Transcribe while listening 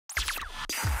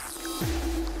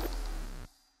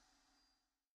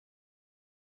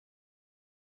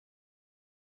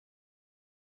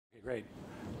Great.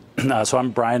 So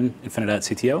I'm Brian,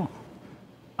 INFINIDAT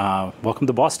CTO. Welcome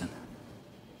to Boston.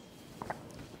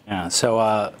 Yeah,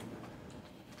 so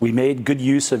we made good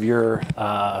use of your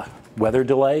weather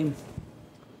delay,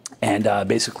 and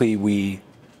basically we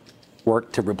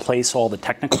worked to replace all the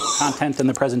technical content in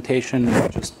the presentation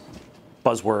with just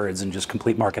buzzwords and just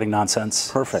complete marketing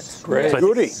nonsense. Perfect. Great. So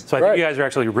I think you guys are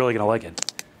actually really going to like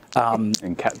it.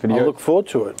 And cat video. I look forward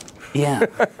to it. Yeah,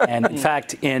 and in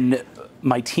fact, in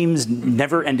my team's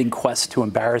never-ending quest to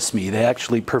embarrass me, they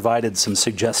actually provided some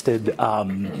suggested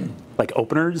like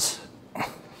openers.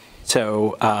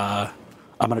 So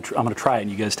I'm gonna try it, and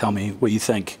you guys tell me what you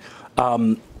think.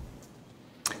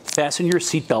 Fasten your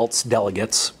seatbelts,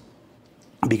 delegates,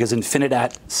 because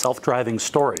INFINIDAT self-driving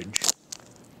storage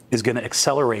is going to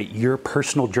accelerate your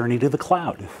personal journey to the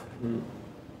cloud.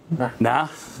 Nah?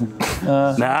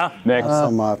 Nah? Next. So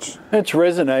much. It's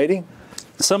resonating.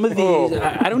 Some of these,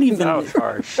 I don't even.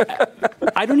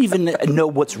 I don't even know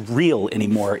what's real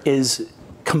anymore. Is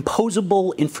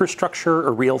composable infrastructure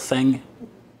a real thing?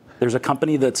 There's a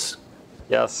company that's.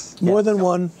 Yes. More than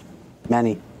one.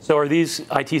 Many. So are these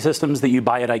IT systems that you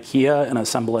buy at IKEA and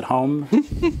assemble at home?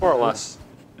 More or less.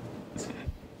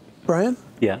 Brian?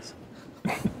 Yes.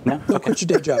 No? No, quit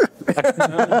your day job.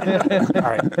 All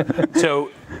right. So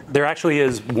there actually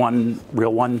is one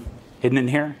real one hidden in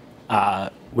here,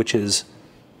 which is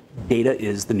data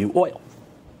is the new oil.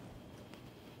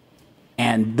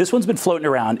 And this one's been floating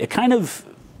around.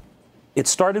 It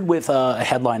started with a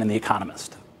headline in The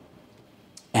Economist.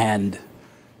 And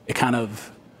it kind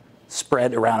of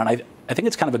spread around. And I think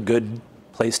it's kind of a good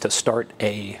place to start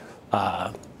a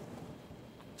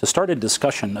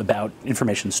discussion about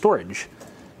information storage.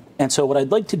 And so what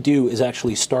I'd like to do is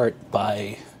actually start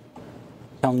by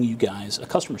telling you guys a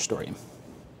customer story.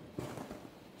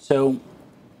 So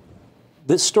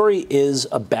this story is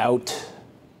about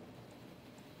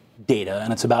data,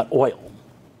 and it's about oil.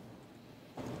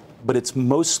 But it's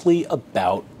mostly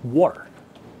about water.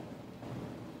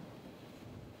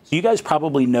 So you guys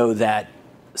probably know that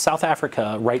South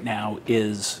Africa right now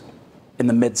is in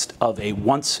the midst of a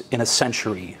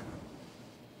once-in-a-century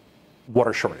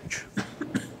water shortage.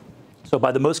 So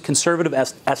by the most conservative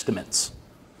estimates,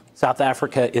 South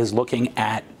Africa is looking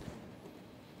at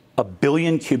 1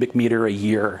 billion cubic meter a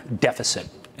year deficit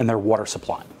in their water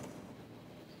supply.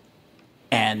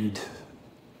 And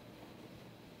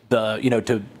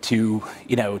to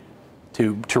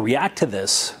react to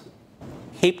this,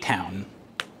 Cape Town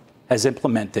has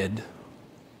implemented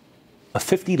a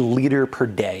 50 liter per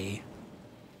day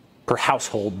per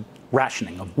household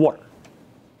rationing of water.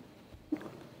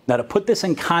 Now, to put this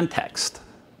in context,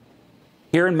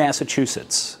 here in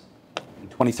Massachusetts, in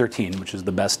 2013, which is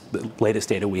the latest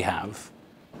data we have,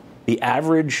 the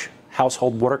average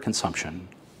household water consumption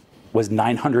was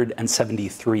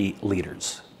 973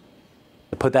 liters.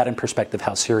 To put that in perspective,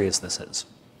 how serious this is.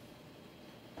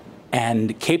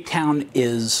 And Cape Town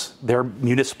is, their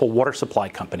municipal water supply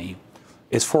company,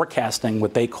 is forecasting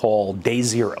what they call day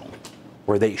zero,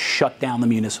 where they shut down the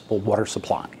municipal water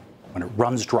supply when it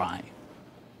runs dry,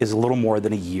 is a little more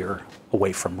than a year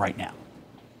away from right now.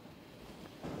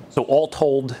 So all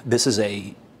told, this is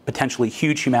a potentially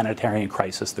huge humanitarian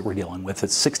crisis that we're dealing with.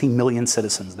 It's 60 million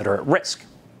citizens that are at risk.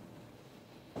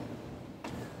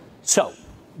 So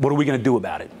what are we going to do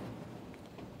about it?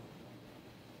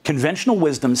 Conventional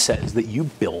wisdom says that you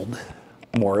build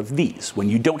more of these. When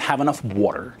you don't have enough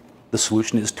water, the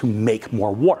solution is to make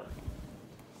more water.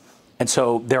 And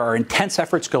so there are intense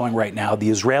efforts going right now.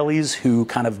 The Israelis, who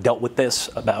kind of dealt with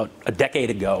this about a decade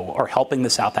ago, are helping the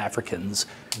South Africans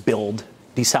build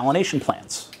desalination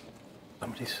plants.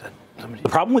 The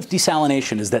problem with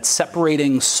desalination is that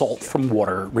separating salt from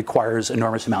water requires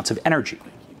enormous amounts of energy.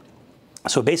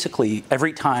 So basically,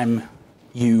 every time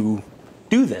you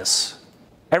do this,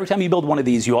 every time you build one of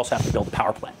these, you also have to build a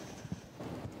power plant.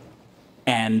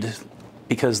 And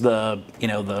because the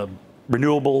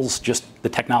renewables, just the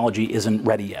technology isn't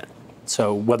ready yet.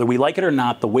 So whether we like it or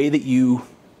not, the way that you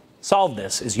solve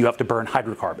this is you have to burn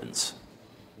hydrocarbons.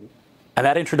 And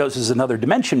that introduces another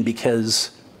dimension,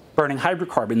 because burning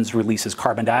hydrocarbons releases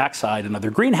carbon dioxide and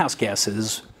other greenhouse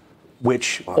gases,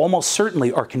 which almost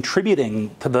certainly are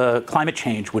contributing to the climate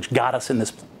change which got us in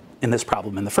this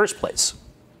problem in the first place.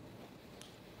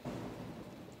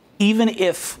 Even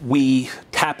if we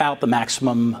tap out the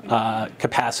maximum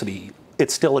capacity,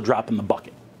 it's still a drop in the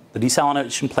bucket. The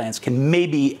desalination plants can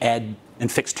maybe add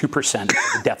and fix 2% of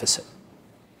the deficit.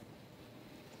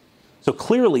 So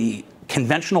clearly,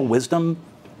 conventional wisdom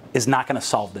is not going to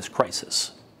solve this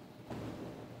crisis.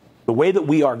 The way that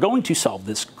we are going to solve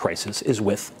this crisis is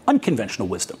with unconventional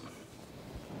wisdom.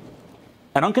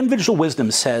 And unconventional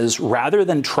wisdom says, rather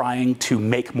than trying to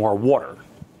make more water,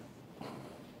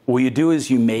 what you do is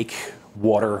you make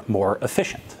water more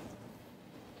efficient.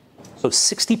 So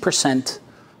 60%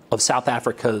 of South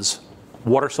Africa's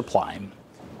water supply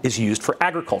is used for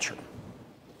agriculture.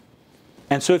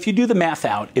 And so if you do the math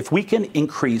out, if we can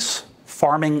increase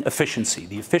farming efficiency,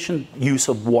 the efficient use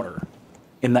of water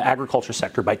in the agriculture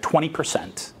sector by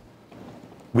 20%,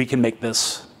 we can make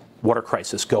this water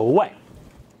crisis go away.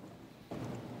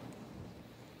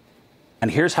 And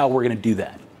here's how we're going to do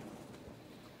that.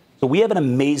 So we have an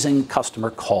amazing customer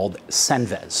called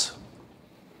Senvez.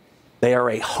 They are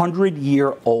a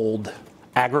 100-year-old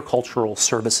agricultural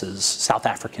services South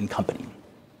African company.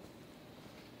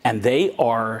 And they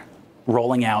are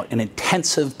rolling out an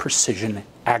intensive precision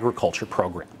agriculture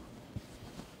program.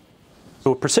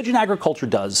 So what precision agriculture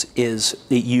does is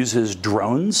it uses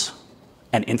drones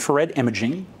and infrared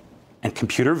imaging and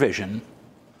computer vision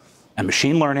and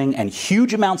machine learning and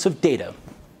huge amounts of data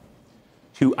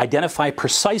to identify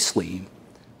precisely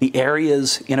the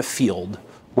areas in a field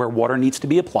where water needs to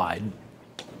be applied,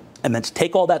 and then to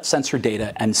take all that sensor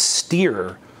data and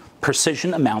steer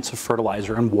precision amounts of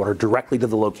fertilizer and water directly to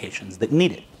the locations that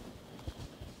need it.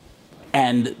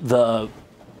 And the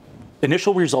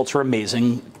initial results are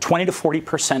amazing. 20 to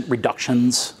 40%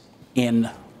 reductions in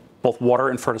both water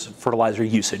and fertilizer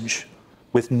usage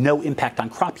with no impact on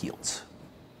crop yields.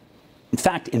 In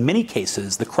fact, in many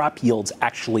cases, the crop yields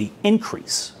actually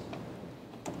increase.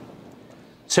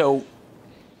 So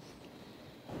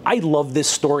I love this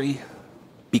story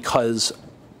because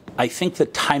I think the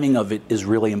timing of it is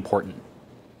really important.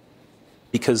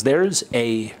 Because there's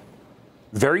a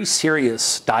very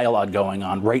serious dialogue going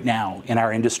on right now in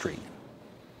our industry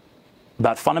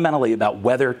about fundamentally about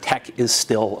whether tech is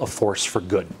still a force for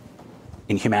good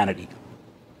in humanity.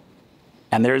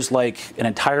 And there's like an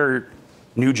entire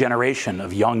new generation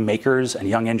of young makers and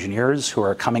young engineers who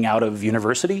are coming out of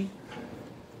university,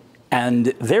 and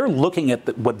they're looking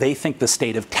at what they think the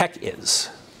state of tech is.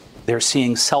 They're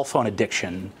seeing cell phone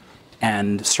addiction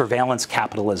and surveillance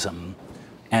capitalism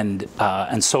and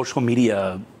social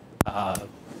media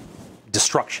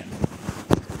destruction.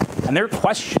 And they're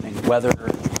questioning whether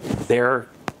their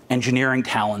engineering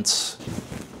talents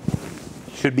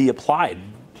should be applied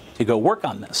to go work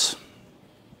on this.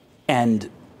 And,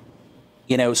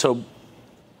 you know, so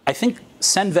I think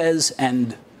Senvez,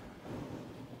 and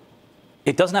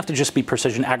it doesn't have to just be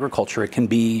precision agriculture. It can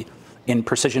be in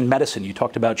precision medicine. You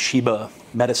talked about Sheba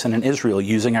Medicine in Israel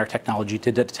using our technology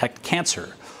to detect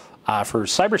cancer, for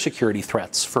cybersecurity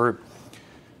threats.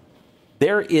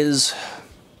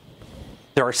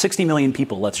 There are 60 million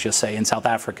people, let's just say, in South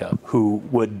Africa who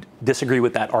would disagree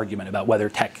with that argument about whether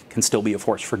tech can still be a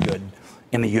force for good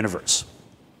in the universe.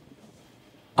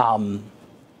 And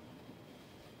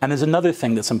there's another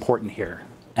thing that's important here,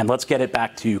 and let's get it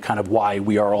back to kind of why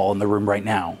we are all in the room right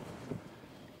now.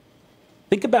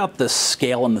 Think about the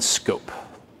scale and the scope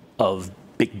of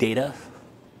big data.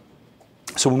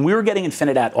 So when we were getting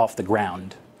INFINIDAT off the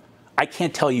ground, I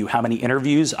can't tell you how many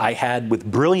interviews I had with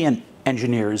brilliant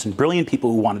engineers and brilliant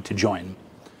people who wanted to join,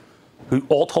 who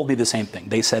all told me the same thing.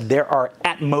 They said there are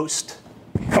at most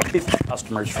 50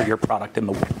 customers for your product in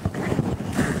the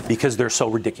world because they're so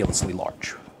ridiculously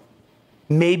large.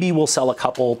 Maybe we'll sell a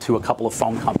couple to a couple of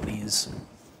phone companies,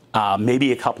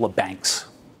 maybe a couple of banks.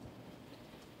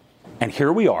 And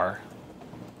here we are,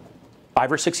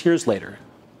 5 or 6 years later,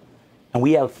 and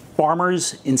we have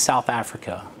farmers in South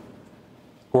Africa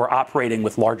who are operating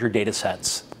with larger data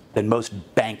sets than most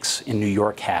banks in New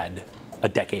York had a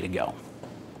decade ago.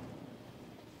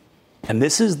 And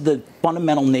this is the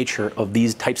fundamental nature of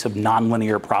these types of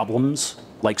nonlinear problems,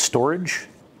 like storage,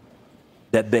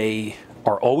 that they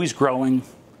are always growing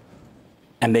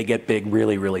and they get big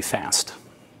really, really fast.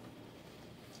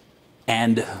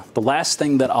 And the last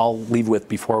thing that I'll leave with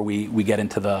before we get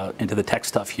into the tech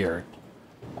stuff here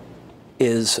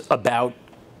is about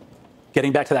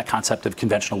getting back to that concept of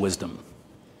conventional wisdom.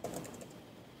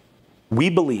 We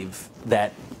believe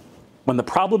that when the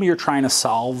problem you're trying to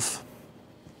solve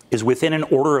is within an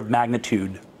order of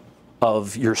magnitude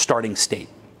of your starting state,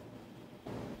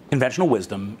 conventional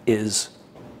wisdom is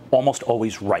almost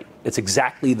always right. It's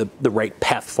exactly the right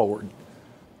path forward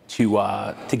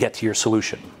to get to your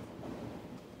solution.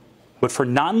 But for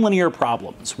nonlinear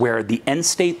problems where the end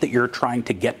state that you're trying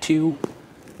to get to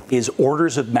is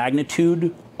orders of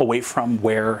magnitude away from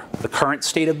where the current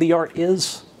state of the art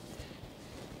is,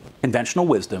 conventional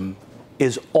wisdom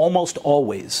is almost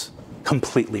always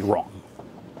completely wrong.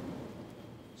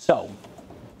 So,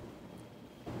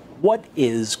 what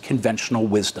is conventional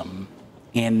wisdom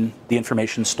in the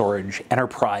information storage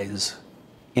enterprise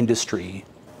industry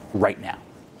right now.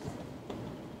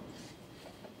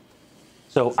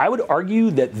 So I would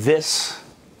argue that this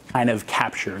kind of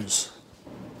captures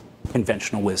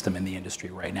conventional wisdom in the industry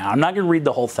right now. I'm not going to read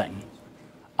the whole thing,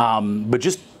 but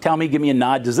just tell me, give me a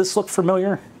nod. Does this look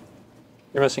familiar?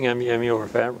 You're missing MEME over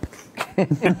fabric.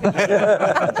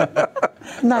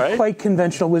 Not quite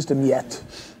conventional wisdom yet.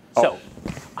 So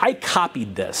I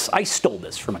copied this. I stole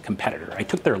this from a competitor. I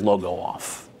took their logo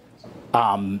off.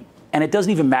 And it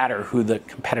doesn't even matter who the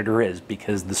competitor is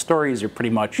because the stories are pretty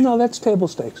much... No, that's table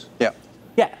stakes. Yeah.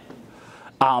 Yeah.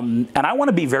 And I want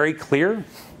to be very clear.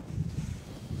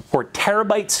 For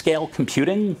terabyte scale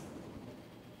computing,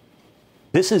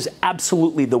 this is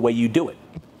absolutely the way you do it.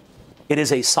 It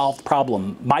is a solved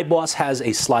problem. My boss has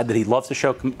a slide that he loves to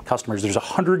show customers. There's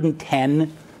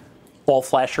 110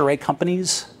 all-flash array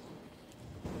companies.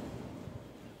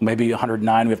 Maybe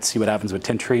 109. We have to see what happens with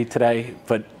Tintri today.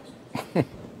 But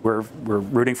we're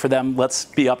rooting for them. Let's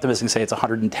be optimistic and say it's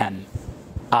 110.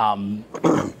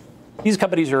 These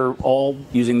companies are all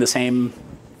using the same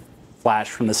flash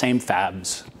from the same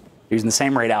fabs, using the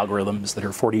same RAID algorithms that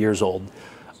are 40 years old.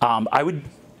 I would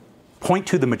point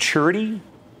to the maturity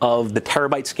of the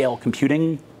terabyte scale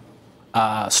computing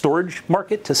storage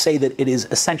market to say that it is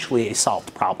essentially a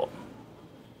solved problem.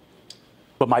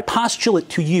 But my postulate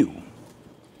to you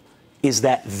is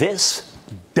that this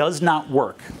does not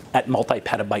work at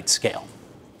multi-petabyte scale,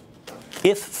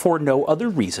 if for no other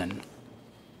reason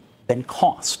than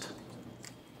cost.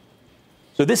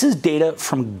 So this is data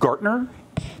from Gartner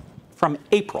from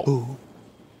April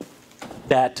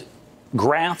that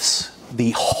graphs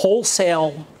the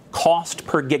wholesale cost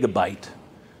per gigabyte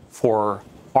for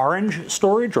orange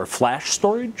storage or flash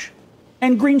storage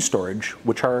and green storage,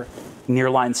 which are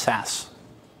nearline SAS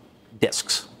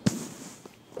disks.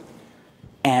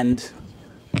 And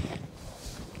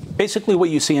basically what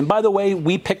you see, and by the way,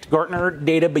 we picked Gartner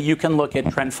data, but you can look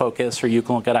at Trend Focus or you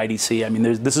can look at IDC. I mean,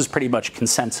 this is pretty much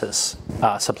consensus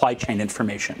supply chain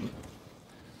information.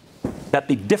 That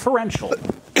the differential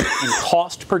in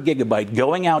cost per gigabyte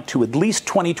going out to at least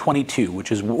 2022,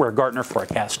 which is where Gartner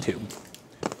forecasts to,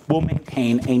 will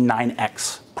maintain a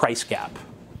 9x price gap.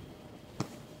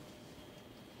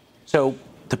 So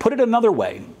to put it another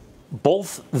way,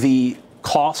 both the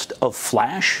cost of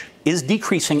flash is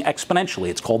decreasing exponentially.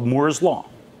 It's called Moore's Law,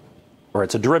 or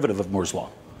it's a derivative of Moore's Law.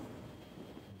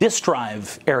 Disk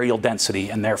drive areal density,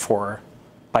 and therefore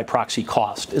by proxy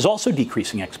cost, is also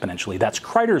decreasing exponentially. That's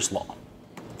Kreider's law.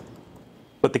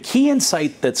 But the key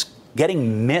insight that's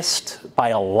getting missed by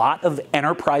a lot of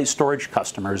enterprise storage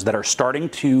customers that are starting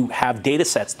to have data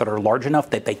sets that are large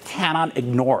enough that they cannot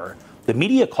ignore the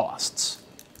media costs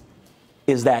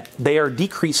is that they are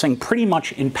decreasing pretty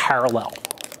much in parallel.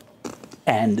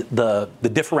 And the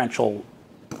differential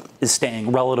is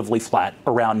staying relatively flat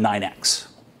around 9x.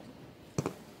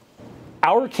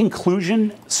 Our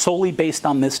conclusion, solely based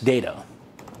on this data,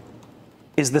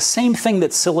 is the same thing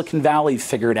that Silicon Valley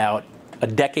figured out a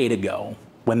decade ago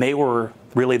when they were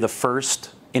really the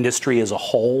first industry as a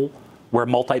whole where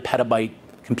multi-petabyte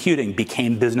computing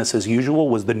became business as usual,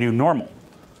 was the new normal.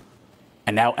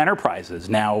 And now enterprises,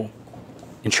 now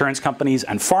insurance companies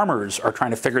and farmers are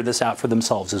trying to figure this out for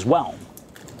themselves as well.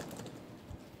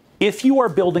 If you are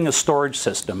building a storage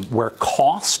system where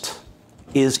cost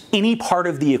is any part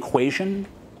of the equation,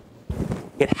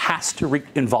 it has to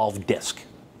involve disk.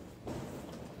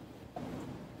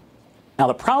 Now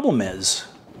the problem is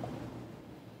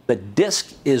the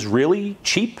disk is really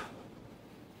cheap.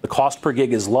 The cost per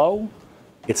gig is low.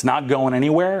 It's not going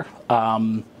anywhere.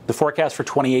 The forecast for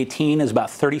 2018 is about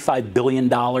 $35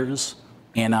 billion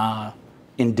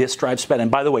in disk drive spend.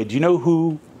 And by the way, do you know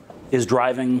who is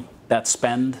driving that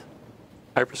spend?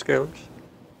 Hyperscalers?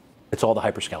 It's all the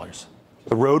hyperscalers.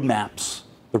 The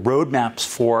roadmaps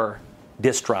for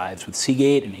disk drives with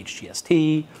Seagate and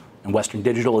HGST and Western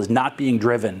Digital is not being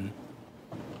driven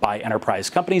by enterprise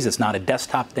companies. It's not a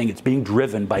desktop thing. It's being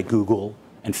driven by Google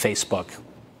and Facebook,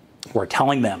 who are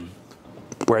telling them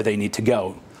where they need to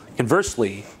go.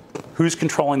 Conversely, who's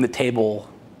controlling the table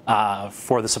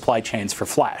for the supply chains for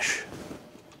flash?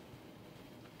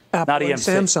 Apple Not and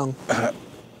EMC. Samsung.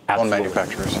 One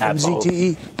manufacturers. And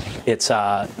Absolutely.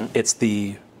 ZTE. It's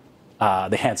the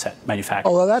handset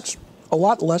manufacturer. Although that's a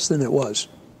lot less than it was.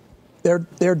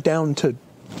 They're down to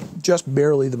just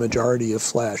barely the majority of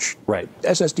flash. Right.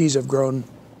 SSDs have grown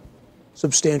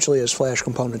substantially as flash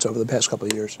components over the past couple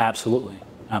of years. Absolutely.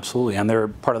 Absolutely. And they're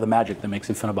part of the magic that makes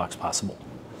InfiniBox possible.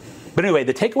 But anyway,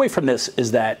 the takeaway from this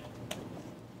is that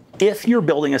if you're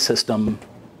building a system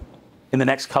in the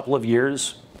next couple of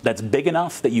years that's big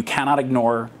enough that you cannot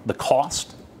ignore the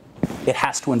cost, it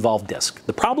has to involve disk.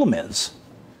 The problem is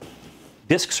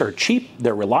Disks are cheap,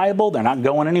 they're reliable, they're not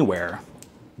going anywhere,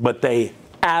 but they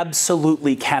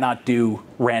absolutely cannot do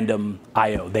random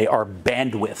I/O. They are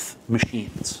bandwidth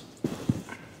machines.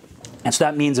 And so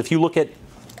that means if you look at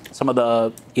some of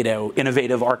the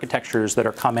innovative architectures that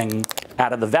are coming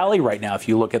out of the Valley right now, if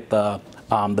you look at the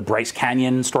Bryce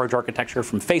Canyon storage architecture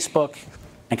from Facebook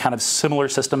and kind of similar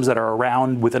systems that are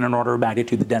around within an order of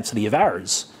magnitude the density of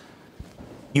ours,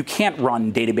 you can't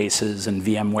run databases and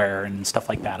VMware and stuff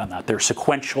like that on that. They're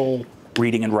sequential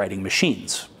reading and writing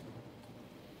machines.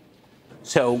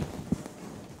 So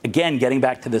again, getting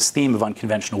back to this theme of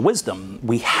unconventional wisdom,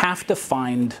 we have to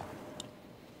find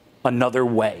another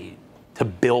way to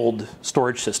build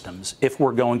storage systems if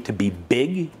we're going to be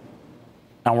big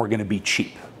and we're going to be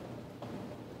cheap.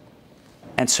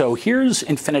 And so here's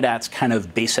INFINIDAT's kind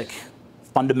of basic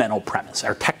fundamental premise,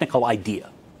 our technical idea.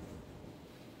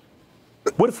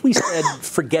 What if we said,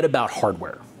 forget about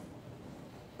hardware?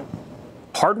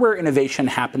 Hardware innovation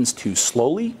happens too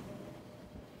slowly.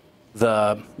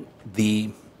 The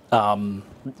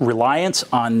reliance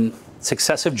on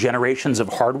successive generations of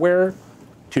hardware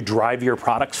to drive your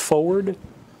products forward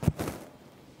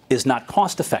is not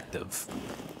cost effective.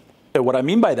 And what I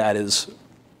mean by that is,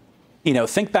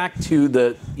 think back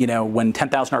to when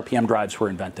 10,000 RPM drives were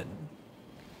invented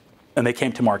and they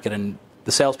came to market, and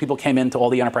the salespeople came in to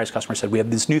all the enterprise customers and said, we have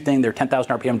this new thing, they're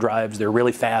 10,000 RPM drives, they're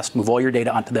really fast, move all your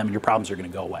data onto them and your problems are going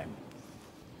to go away.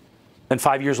 Then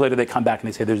 5 years later, they come back and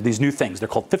they say, there's these new things, they're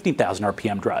called 15,000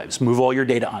 RPM drives, move all your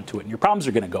data onto it and your problems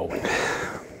are going to go away.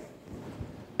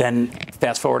 Then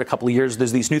fast forward a couple of years,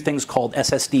 there's these new things called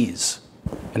SSDs,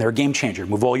 and they're a game changer,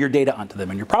 move all your data onto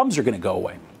them and your problems are going to go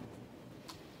away.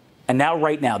 And now,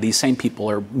 right now, these same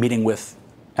people are meeting with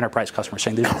enterprise customers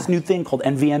saying, there's this new thing called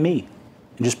NVMe.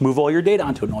 And just move all your data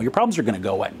onto it, and all your problems are going to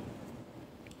go away.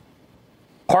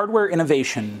 Hardware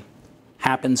innovation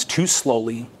happens too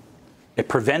slowly. It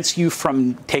prevents you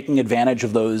from taking advantage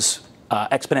of those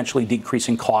exponentially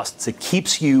decreasing costs. It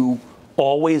keeps you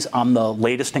always on the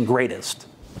latest and greatest.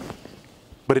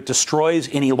 But it destroys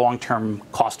any long-term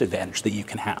cost advantage that you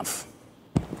can have.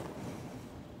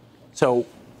 So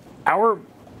our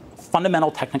fundamental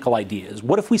technical idea is,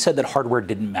 what if we said that hardware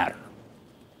didn't matter?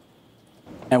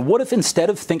 And what if instead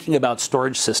of thinking about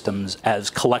storage systems as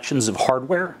collections of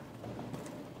hardware,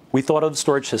 we thought of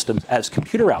storage systems as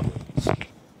computer algorithms?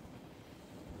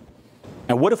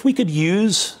 And what if we could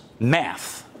use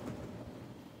math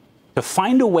to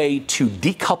find a way to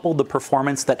decouple the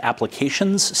performance that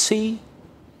applications see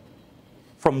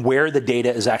from where the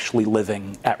data is actually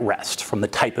living at rest, from the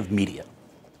type of media?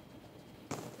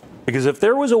 Because if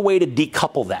there was a way to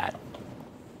decouple that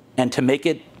and to make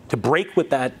it to break with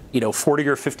that 40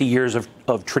 or 50 years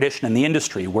of tradition in the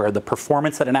industry where the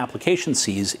performance that an application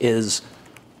sees is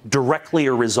directly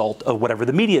a result of whatever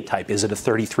the media type. Is it a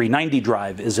 3390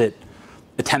 drive? Is it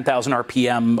a 10,000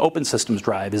 RPM open systems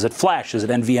drive? Is it flash? Is it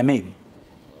NVMe?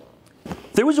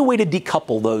 If there was a way to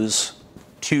decouple those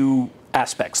two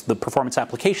aspects, the performance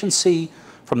applications see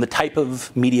from the type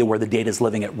of media where the data is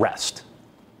living at rest,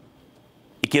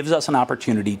 it gives us an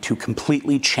opportunity to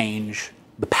completely change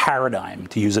the paradigm,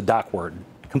 to use a doc word,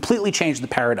 completely change the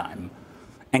paradigm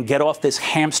and get off this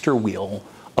hamster wheel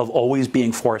of always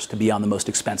being forced to be on the most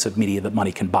expensive media that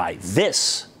money can buy.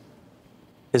 This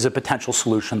is a potential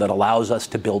solution that allows us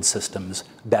to build systems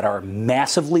that are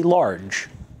massively large,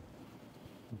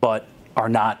 but are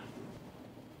not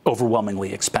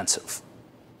overwhelmingly expensive.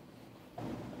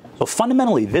 So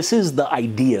fundamentally, this is the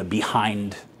idea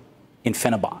behind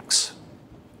InfiniBox.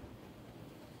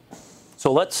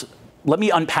 So let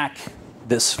me unpack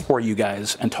this for you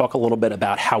guys and talk a little bit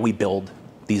about how we build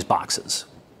these boxes.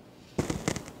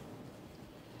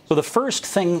 So the first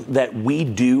thing that we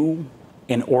do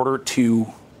in order to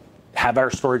have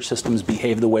our storage systems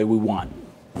behave the way we want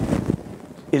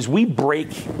is we break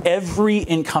every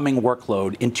incoming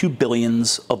workload into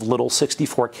billions of little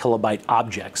 64 kilobyte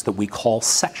objects that we call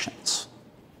sections.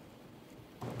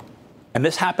 And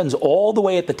this happens all the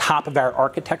way at the top of our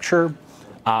architecture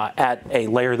at a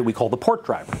layer that we call the port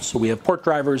drivers. So we have port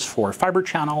drivers for Fiber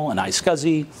Channel and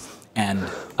iSCSI and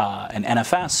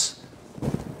NFS.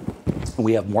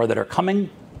 We have more that are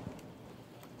coming.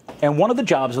 And one of the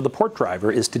jobs of the port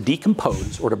driver is to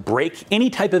decompose or to break any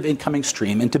type of incoming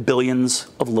stream into billions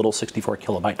of little 64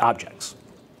 kilobyte objects.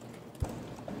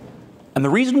 And the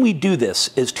reason we do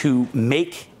this is to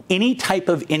make any type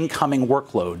of incoming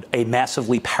workload a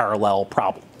massively parallel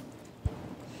problem.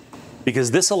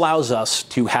 Because this allows us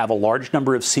to have a large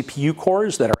number of CPU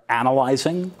cores that are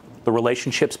analyzing the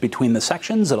relationships between the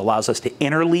sections. It allows us to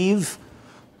interleave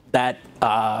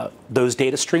those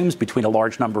data streams between a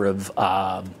large number of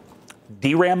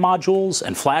DRAM modules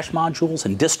and flash modules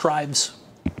and disk drives.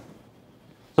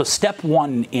 So step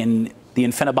one in the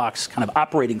InfiniBox kind of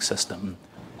operating system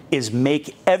is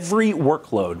make every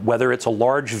workload, whether it's a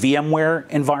large VMware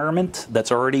environment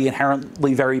that's already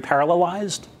inherently very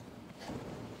parallelized,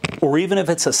 or even if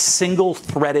it's a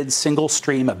single-threaded,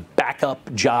 single-stream, a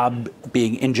backup job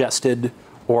being ingested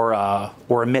or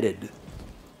emitted,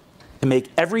 to make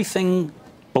everything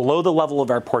below the level of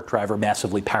our port driver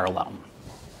massively parallel.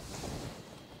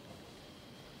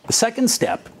 The second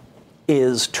step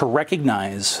is to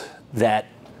recognize that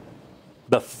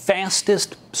the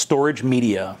fastest storage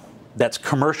media that's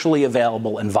commercially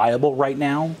available and viable right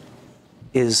now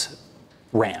is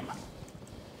RAM.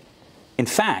 In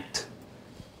fact,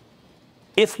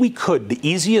 if we could, the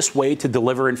easiest way to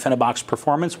deliver InfiniBox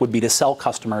performance would be to sell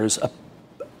customers a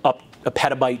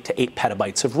petabyte to 8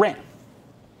 petabytes of RAM.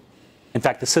 In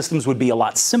fact, the systems would be a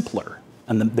lot simpler,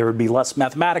 and there would be less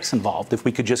mathematics involved if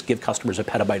we could just give customers a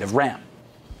petabyte of RAM.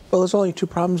 Well, there's only two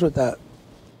problems with that.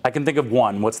 I can think of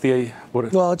one. What's the...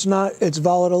 Well, it's not. It's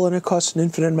volatile and it costs an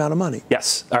infinite amount of money.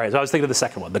 Yes. All right. So I was thinking of the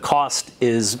second one. The cost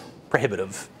is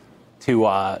prohibitive to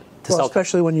sell.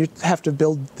 Especially when you have to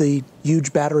build the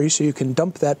huge battery so you can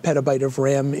dump that petabyte of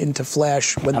RAM into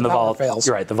flash when the power fails.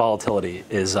 You're right. The volatility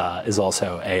is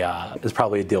also is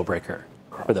probably a deal breaker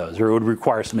for those, or it would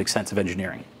require some extensive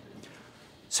engineering.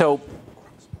 So,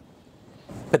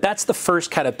 but that's the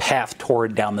first kind of path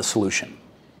toward down the solution.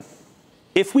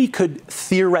 If we could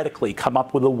theoretically come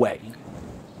up with a way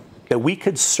that we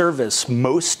could service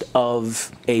most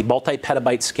of a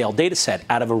multi-petabyte scale data set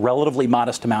out of a relatively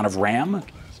modest amount of RAM,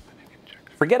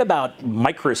 forget about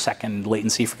microsecond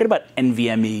latency, forget about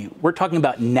NVMe, we're talking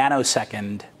about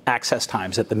nanosecond access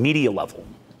times at the media level.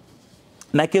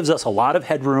 And that gives us a lot of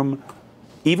headroom,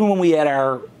 even when we add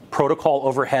our protocol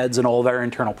overheads and all of our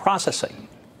internal processing.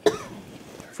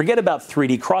 Forget about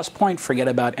 3D crosspoint, forget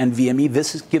about NVMe.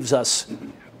 This gives us,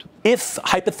 if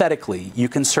hypothetically you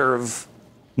can serve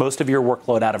most of your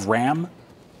workload out of RAM,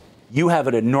 you have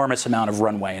an enormous amount of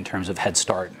runway in terms of head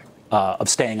start, of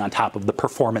staying on top of the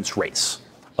performance race,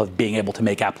 of being able to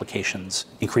make applications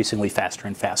increasingly faster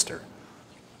and faster.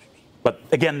 But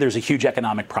again, there's a huge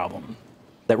economic problem,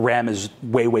 that RAM is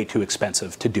way, way too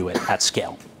expensive to do it at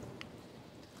scale.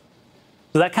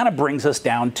 So that kind of brings us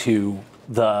down to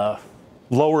the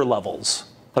lower levels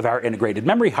of our integrated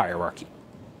memory hierarchy.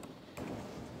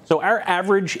 So our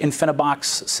average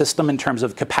InfiniBox system in terms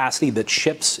of capacity that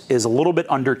ships is a little bit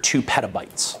under 2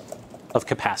 petabytes of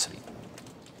capacity.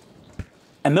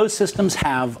 And those systems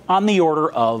have on the order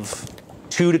of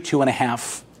 2 to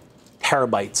 2.5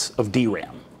 terabytes of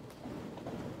DRAM.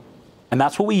 And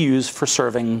that's what we use for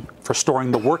storing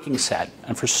the working set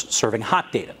and for serving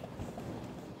hot data.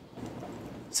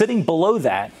 Sitting below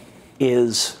that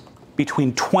is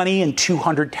between 20 and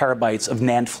 200 terabytes of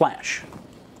NAND flash.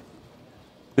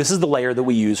 This is the layer that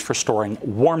we use for storing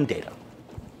warm data.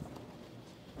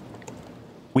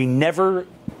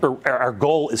 Our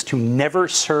goal is to never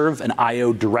serve an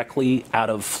I/O directly out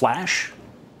of flash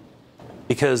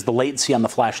because the latency on the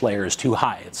flash layer is too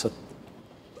high. It's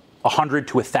 100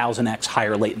 to 1,000x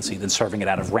higher latency than serving it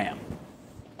out of RAM.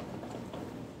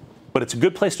 But it's a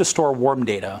good place to store warm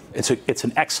data. It's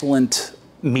an excellent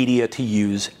media to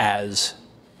use as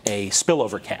a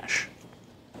spillover cache.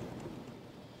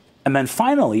 And then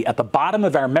finally, at the bottom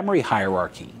of our memory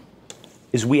hierarchy,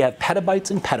 is we have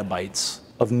petabytes and petabytes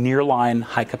of nearline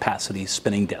high-capacity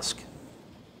spinning disk.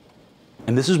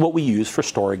 And this is what we use for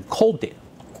storing cold data.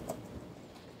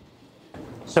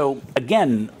 So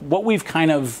again, what we've kind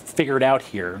of figured out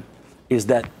here is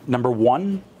that, number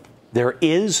one, there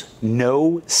is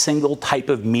no single type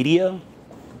of media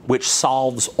which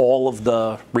solves all of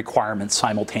the requirements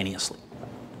simultaneously.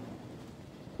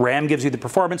 RAM gives you the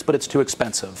performance, but it's too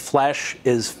expensive. Flash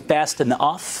is fast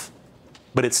enough,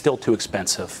 but it's still too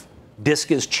expensive. Disk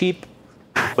is cheap,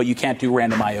 but you can't do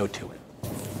random I/O to it.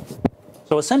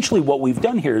 So essentially what we've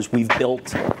done here is we've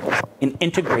built an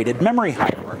integrated memory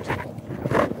hierarchy.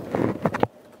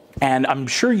 And I'm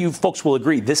sure you folks will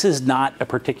agree, this is not a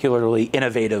particularly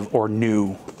innovative or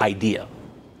new idea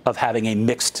of having a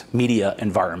mixed media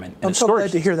environment. I'm so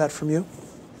glad to hear that from you.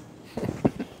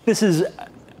 This is a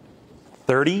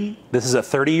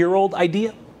 30-year-old idea?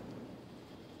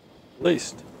 At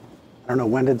least. I don't know,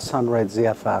 when did Sun write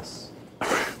ZFS?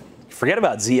 Forget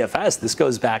about ZFS. This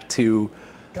goes back to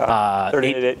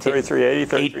 3380,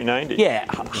 3390. Yeah,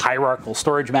 hierarchical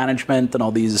storage management and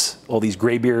all these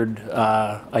graybeard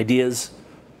ideas.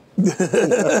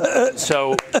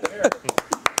 So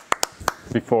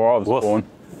Before I was born.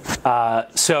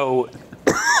 So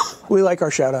we like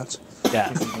our shout outs.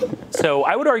 Yeah. So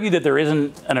I would argue that there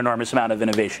isn't an enormous amount of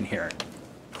innovation here.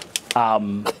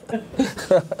 The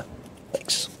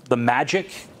magic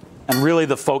and really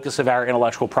the focus of our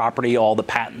intellectual property, all the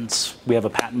patents, we have a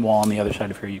patent wall on the other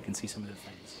side of here, you can see some of the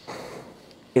things,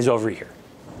 is over here.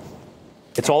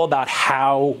 It's all about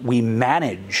how we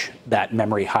manage that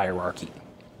memory hierarchy.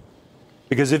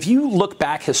 Because if you look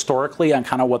back historically on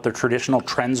kind of what the traditional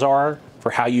trends are for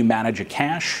how you manage a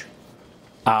cache,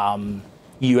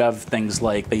 you have things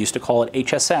like, they used to call it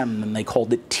HSM, and they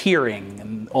called it tiering,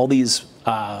 and all these.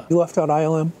 You left out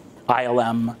ILM?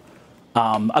 ILM.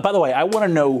 By the way, I want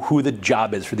to know who the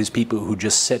job is for these people who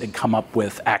just sit and come up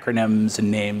with acronyms and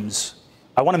names.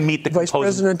 I want to meet the Vice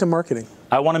President of Marketing.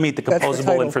 I want to meet the That's the composable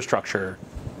title. Infrastructure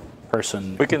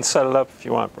person. We can set it up if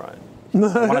you want, Brian.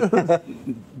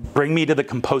 Bring me to the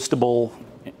compostable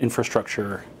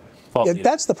infrastructure. Yeah,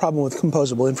 that's the problem with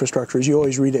composable infrastructure, is you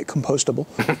always read it compostable.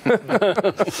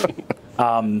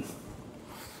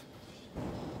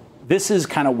 This is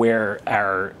kind of where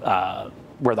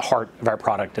where the heart of our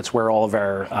product, it's where all of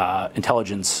our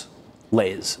intelligence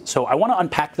lays. So I want to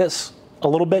unpack this a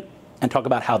little bit and talk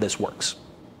about how this works.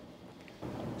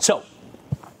 So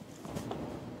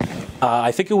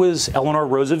I think it was Eleanor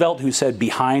Roosevelt who said,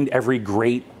 behind every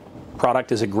great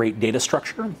product is a great data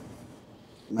structure.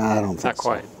 I don't think Not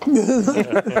quite.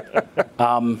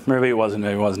 Maybe it wasn't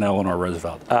Eleanor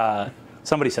Roosevelt.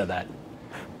 Somebody said that.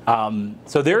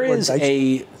 So there is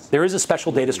a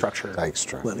special data structure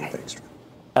Dykstra. Lenny Dykstra.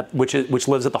 which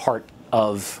lives at the heart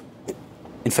of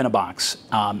InfiniBox,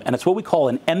 and it's what we call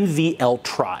an MVL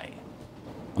trie,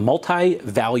 a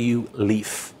multi-value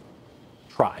leaf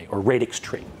trie or radix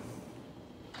tree.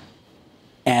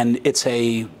 And it's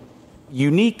a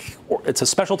unique, it's a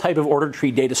special type of ordered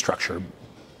tree data structure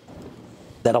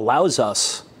that allows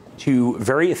us to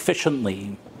very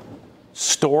efficiently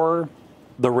store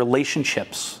the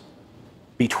relationships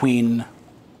between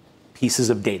pieces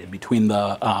of data, between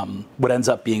the what ends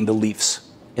up being the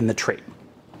leaves in the tree.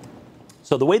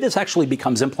 So the way this actually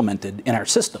becomes implemented in our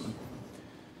system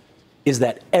is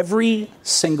that every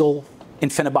single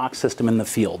InfiniBox system in the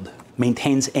field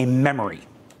maintains a memory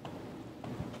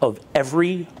of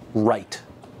every write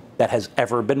that has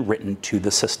ever been written to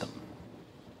the system.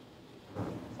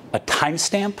 A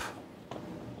timestamp,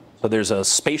 so there's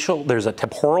a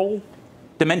temporal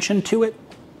dimension to it,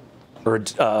 or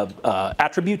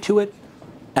attribute to it,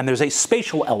 and there's a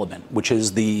spatial element, which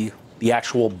is the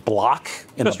actual block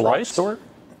in the block store.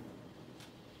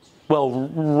 Well,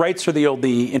 writes are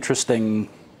the interesting.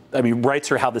 I mean,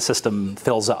 writes are how the system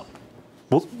fills up.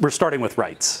 We're starting with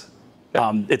writes.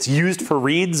 It's used for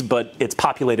reads, but it's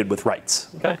populated with writes.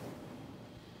 Okay.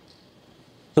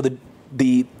 So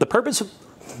the purpose of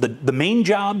the main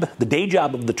job, the day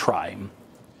job of the trie,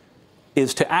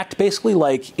 is to act basically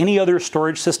like any other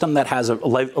storage system that has a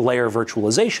layer of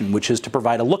virtualization, which is to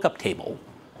provide a lookup table,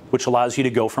 which allows you to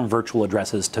go from virtual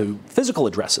addresses to physical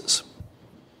addresses.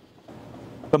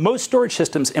 But most storage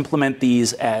systems implement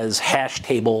these as hash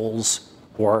tables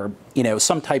or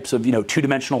some types of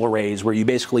two-dimensional arrays where you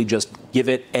basically just give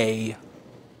it a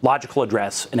logical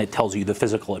address and it tells you the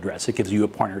physical address. It gives you a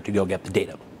pointer to go get the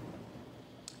data.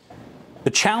 The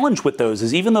challenge with those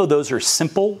is, even though those are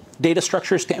simple data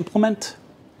structures to implement,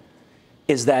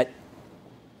 is that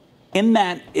in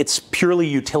that it's purely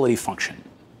utility function.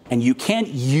 And you can't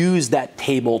use that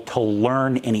table to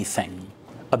learn anything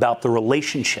about the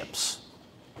relationships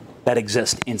that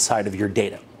exist inside of your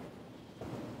data.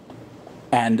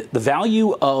 And the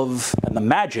value of, and the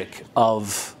magic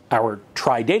of our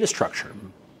trie data structure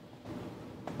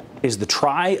is the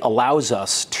trie allows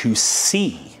us to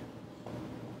see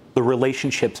the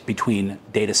relationships between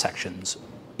data sections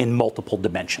in multiple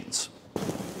dimensions.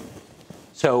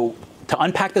 So to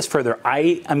unpack this further,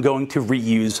 I am going to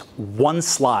reuse one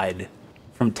slide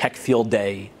from Tech Field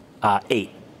Day 8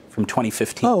 from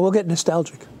 2015. Oh, we'll get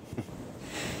nostalgic.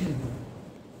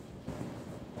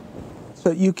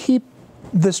 So you keep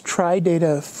this trie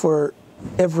data for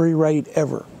every write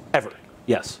ever. Ever,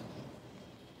 yes.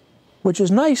 Which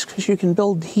is nice because you can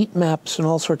build heat maps and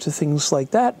all sorts of things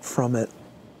like that from it.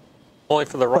 Only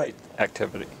for the write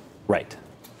activity. Right.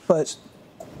 But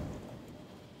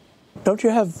don't you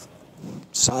have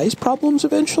size problems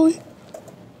eventually?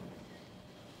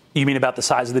 You mean about the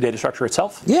size of the data structure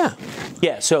itself? Yeah.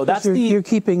 Yeah, so that's You're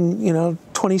keeping,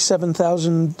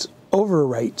 27,000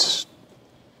 overwrites.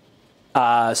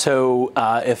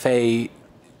 If a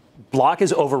block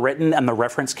is overwritten and the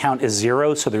reference count is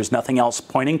 0, so there's nothing else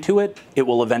pointing to it, it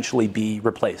will eventually be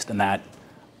replaced, and that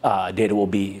data will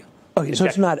be Okay, so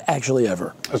it's not actually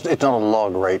ever. It's not a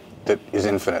log rate that is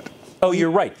infinite. Oh,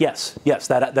 you're right. Yes,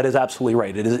 that is absolutely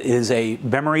right. It is a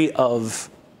memory of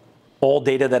all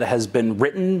data that has been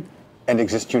written and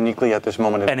exists uniquely at this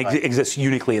moment in time. And exists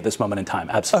uniquely at this moment in time.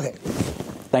 Absolutely. Okay.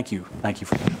 Thank you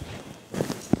for that.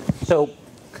 So,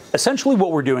 essentially,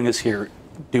 what we're doing is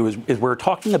we're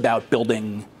talking about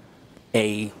building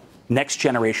a next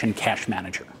generation cache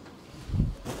manager.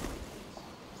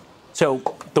 So,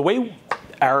 the way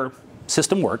our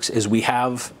system works is we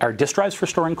have our disk drives for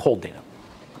storing cold data.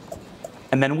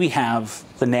 And then we have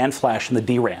the NAND flash and the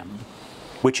DRAM,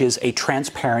 which is a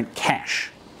transparent cache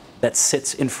that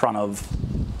sits in front of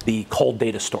the cold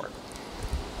data store.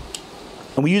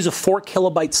 And we use a 4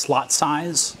 kilobyte slot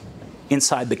size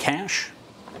inside the cache,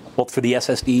 both for the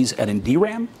SSDs and in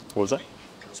DRAM. What was that?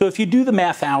 So if you do the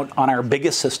math out on our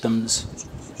biggest systems,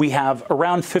 we have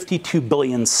around 52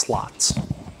 billion slots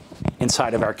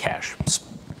inside of our cache,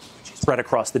 spread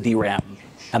across the DRAM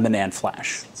and the NAND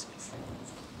flash.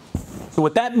 So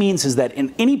what that means is that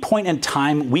in any point in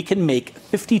time, we can make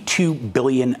 52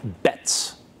 billion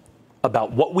bets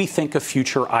about what we think a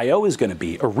future I/O is going to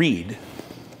be, a read.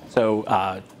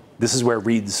 So this is where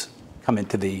reads come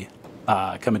into the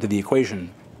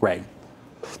equation, Ray.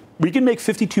 We can make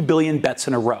 52 billion bets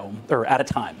in a row, or at a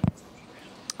time,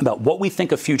 about what we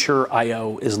think a future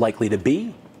I/O is likely to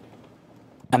be.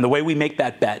 And the way we make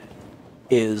that bet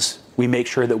is we make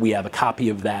sure that we have a copy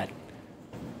of that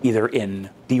either in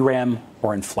DRAM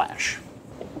or in flash.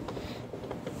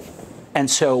 And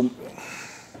so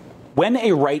when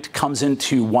a write comes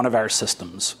into one of our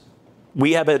systems,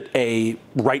 we have a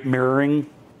write mirroring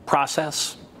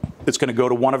process that's going to go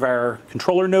to one of our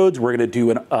controller nodes. We're going to do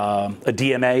a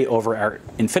DMA over our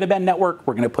InfiniBand network.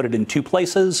 We're going to put it in 2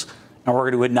 places, and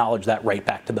we're going to acknowledge that write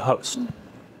back to the host.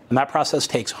 And that process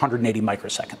takes 180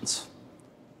 microseconds.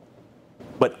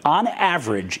 But on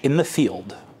average, in the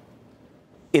field,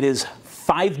 it is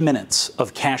 5 minutes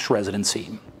of cache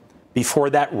residency before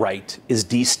that write is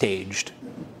destaged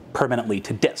permanently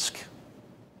to disk.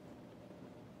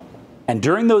 And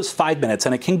during those 5 minutes,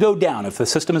 and it can go down, if the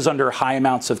system is under high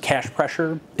amounts of cache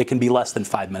pressure, it can be less than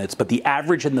 5 minutes, but the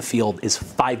average in the field is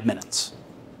 5 minutes.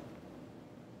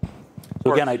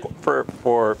 So again,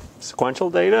 for sequential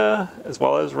data as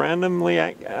well as randomly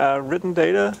written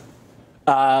data?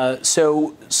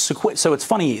 So it's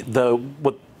funny,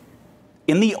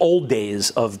 in the old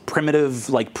days of primitive,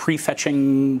 like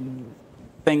prefetching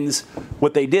things,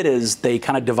 what they did is they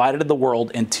kind of divided the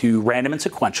world into random and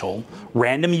sequential.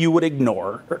 Random you would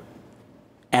ignore,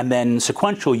 and then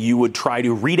sequential you would try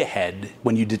to read ahead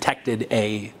when you detected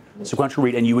a sequential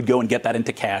read, and you would go and get that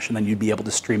into cache, and then you'd be able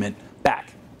to stream it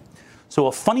back. So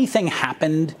a funny thing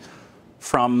happened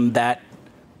from that,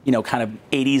 kind of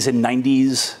 80s and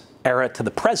 90s era to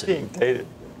the present. Being dated.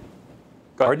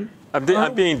 Pardon? I'm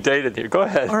being dated here. Go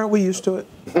ahead. Aren't we used to it?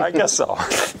 I guess so.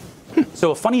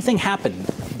 So a funny thing happened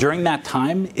during that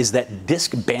time is that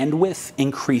disk bandwidth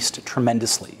increased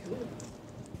tremendously.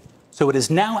 So it is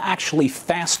now actually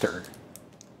faster,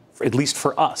 at least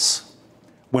for us,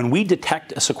 when we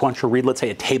detect a sequential read, let's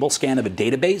say a table scan of a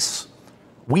database,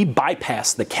 we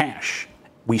bypass the cache.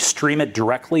 We stream it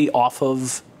directly off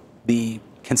of the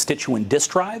constituent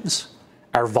disk drives.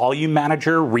 Our volume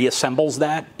manager reassembles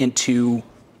that into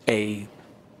the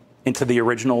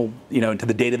original, into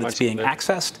the data that's being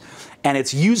accessed. And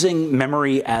it's using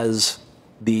memory as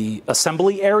the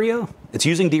assembly area. It's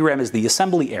using DRAM as the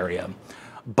assembly area,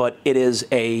 but it's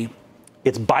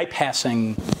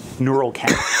bypassing neural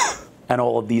cache and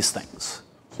all of these things.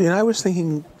 And I was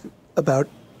thinking about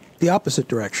the opposite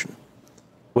direction.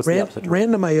 What's the opposite direction?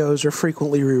 Random IOs are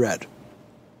frequently reread.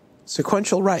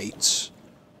 Sequential writes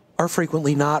are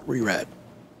frequently not reread.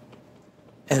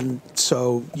 And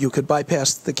so you could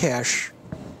bypass the cache.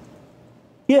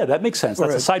 Yeah, that makes sense.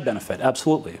 That's a side benefit,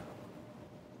 absolutely.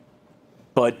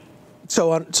 But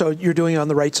so you're doing it on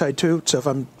the right side too. So if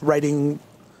I'm writing,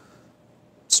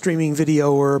 streaming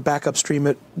video or backup stream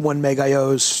at 1 meg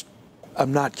IOs,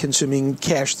 I'm not consuming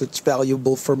cache that's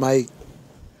valuable for my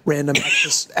random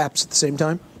access apps at the same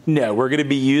time. No, we're going to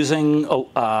be using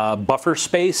buffer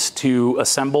space to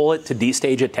assemble it, to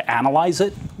destage it, to analyze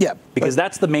it. Yeah, because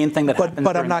that's the main thing that happens.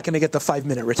 But I'm not going to get the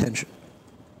 5-minute retention.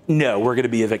 No, we're going to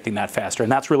be evicting that faster,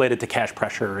 and that's related to cache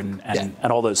pressure and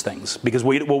all those things. Because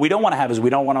what we don't want to have is we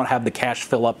don't want to have the cache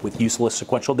fill up with useless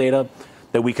sequential data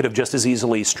that we could have just as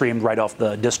easily streamed right off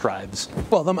the disk drives.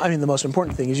 Well, the most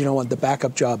important thing is you don't want the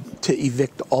backup job to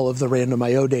evict all of the random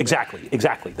I/O data.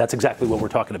 Exactly. That's exactly what we're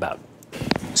talking about.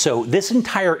 So this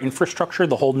entire infrastructure,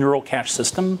 the whole neural cache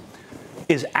system,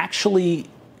 is actually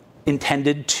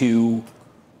intended to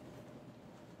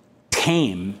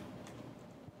tame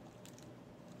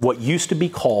what used to be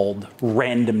called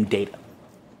random data.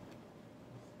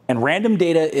 And random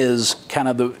data is kind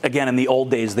of again, in the old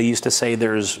days, they used to say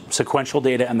there's sequential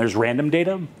data and there's random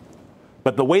data.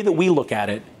 But the way that we look at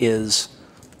it is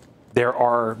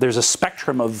there's a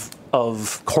spectrum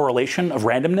of correlation, of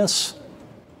randomness,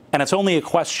 and it's only a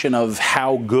question of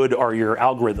how good are your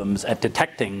algorithms at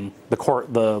detecting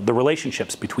the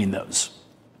relationships between those.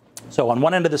 So on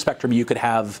one end of the spectrum, you could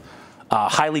have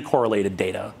highly correlated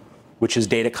data, which is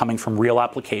data coming from real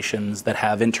applications that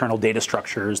have internal data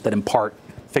structures that impart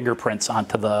fingerprints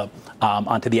onto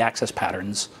the access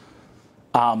patterns.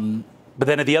 But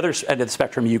then at the other end of the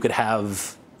spectrum, you could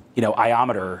have,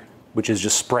 iometer, which is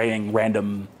just spraying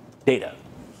random data.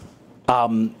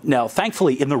 Now,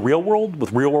 thankfully, in the real world,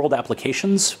 with real world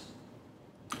applications,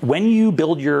 when you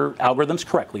build your algorithms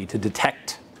correctly to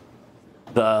detect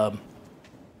the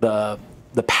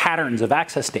patterns of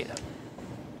access data,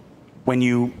 when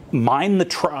you mine the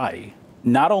trie,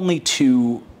 not only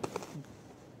to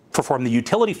perform the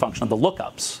utility function of the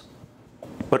lookups,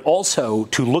 but also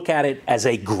to look at it as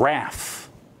a graph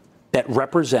that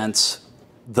represents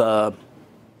the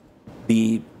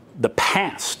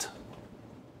past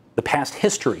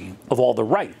history of all the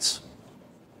writes,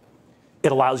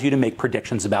 it allows you to make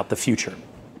predictions about the future.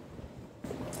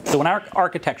 So in our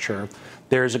architecture,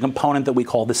 there's a component that we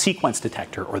call the sequence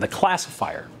detector, or the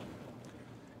classifier.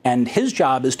 And his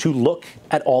job is to look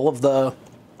at all of the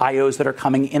IOs that are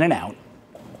coming in and out,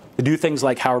 to do things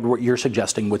like, Howard, what you're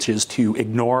suggesting, which is to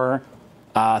ignore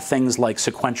things like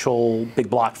sequential big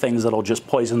block things that'll just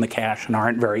poison the cache and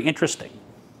aren't very interesting.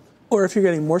 Or if you're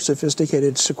getting more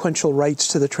sophisticated, sequential writes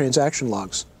to the transaction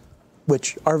logs,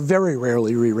 which are very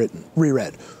rarely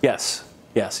reread. Yes,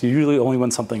 yes, usually only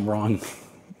when something wrong.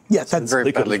 Yes, that's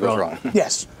very badly goes wrong.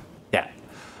 Yes. Yeah.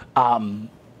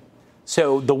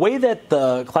 So the way that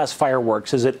the classifier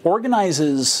works is it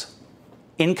organizes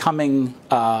incoming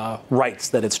writes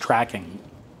that it's tracking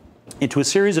into a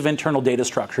series of internal data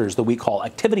structures that we call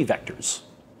activity vectors.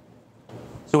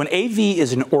 So an AV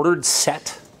is an ordered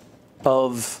set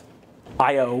of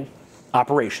IO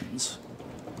operations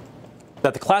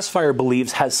that the classifier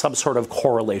believes has some sort of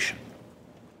correlation.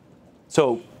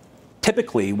 So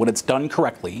typically, when it's done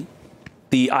correctly,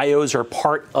 the IOs are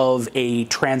part of a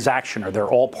transaction, or they're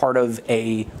all part of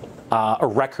a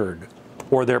record,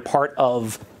 or they're part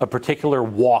of a particular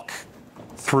walk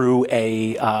through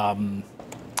the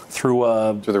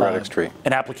radix tree,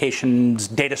 an application's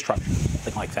data structure,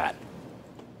 something like that.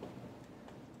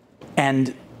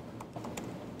 And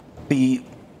the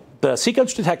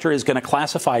sequence detector is going to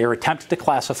classify, or attempt to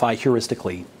classify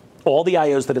heuristically, all the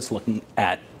IOs that it's looking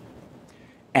at.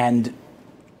 And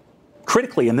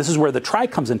critically, and this is where the trie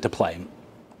comes into play,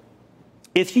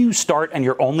 if you start and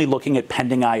you're only looking at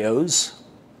pending IOs,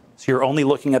 so you're only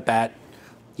looking at that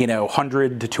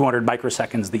 100 to 200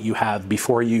 microseconds that you have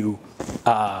before you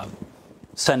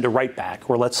send a write back,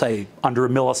 or let's say under a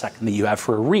millisecond that you have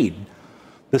for a read,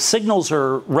 the signals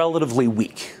are relatively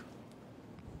weak.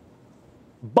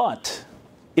 But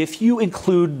if you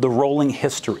include the rolling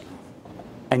history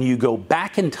and you go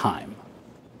back in time,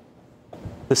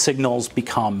 the signals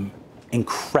become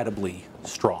incredibly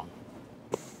strong.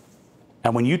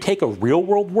 And when you take a real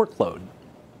world workload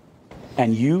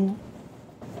and you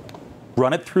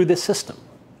run it through this system,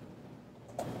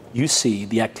 you see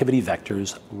the activity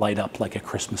vectors light up like a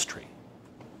Christmas tree,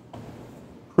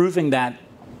 proving that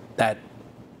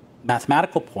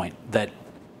mathematical point that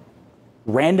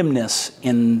randomness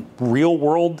in real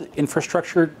world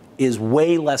infrastructure is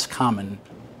way less common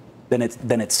than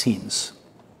it seems.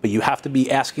 But you have to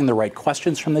be asking the right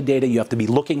questions from the data, you have to be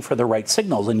looking for the right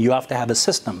signals, and you have to have a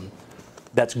system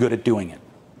that's good at doing it.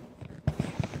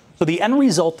 So the end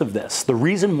result of this, the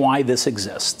reason why this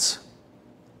exists,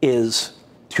 is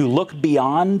to look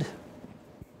beyond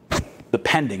the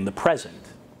pending, the present,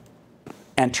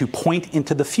 and to point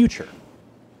into the future,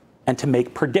 and to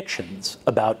make predictions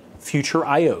about future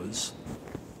IOs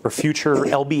or future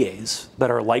LBAs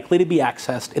that are likely to be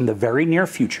accessed in the very near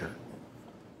future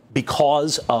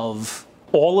because of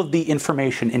all of the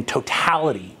information in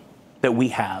totality that we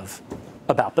have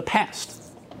about the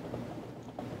past.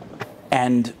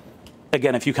 And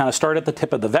again, if you kind of start at the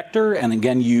tip of the vector, and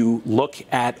again, you look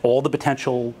at all the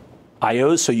potential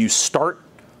IOs, so you start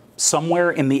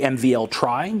somewhere in the MVL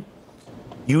trie,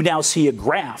 you now see a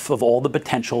graph of all the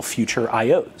potential future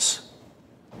IOs.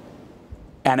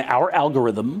 And our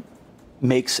algorithm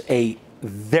makes a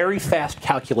very fast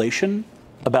calculation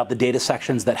about the data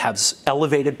sections that have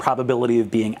elevated probability of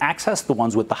being accessed. The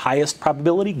ones with the highest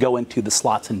probability go into the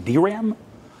slots in DRAM.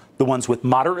 The ones with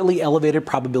moderately elevated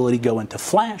probability go into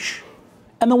flash.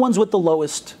 And the ones with the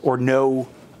lowest or no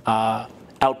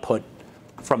output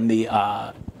from the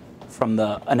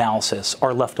analysis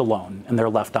are left alone, and they're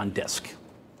left on disk.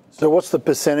 So what's the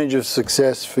percentage of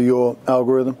success for your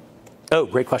algorithm? Oh,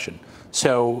 great question.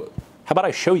 So how about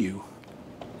I show you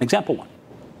an example one?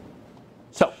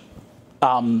 So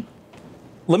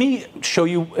let me show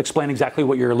you, explain exactly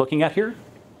what you're looking at here,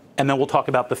 and then we'll talk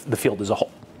about the field as a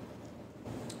whole.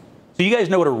 So you guys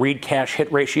know what a read cache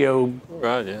hit ratio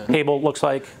table looks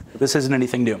like? This isn't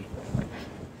anything new.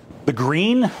 The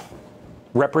green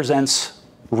represents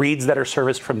reads that are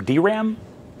serviced from DRAM.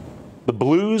 The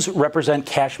blues represent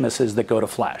cache misses that go to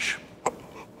flash.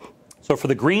 So for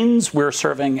the greens, we're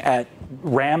serving at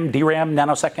RAM, DRAM,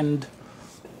 nanosecond,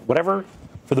 whatever.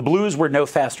 For the blues, we're no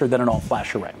faster than an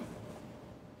all-flash array.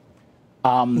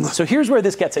 So here's where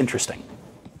this gets interesting.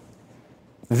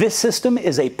 This system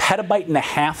is a 1.5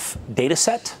 petabyte data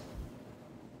set.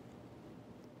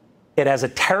 It has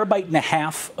 1.5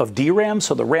 terabytes of DRAM,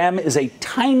 so the RAM is a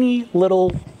tiny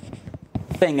little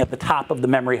thing at the top of the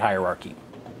memory hierarchy.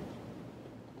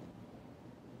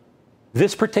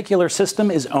 This particular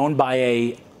system is owned by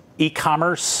a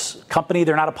e-commerce company.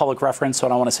 They're not a public reference, so I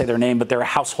don't want to say their name, but they're a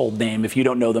household name. If you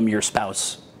don't know them, your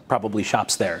spouse probably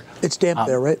shops there. It's damp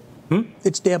there, right?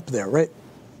 It's damp there, right?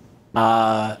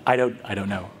 I don't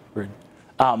know.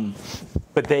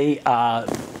 But they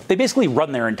basically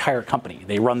run their entire company.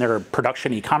 They run their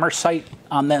production e-commerce site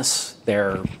on this,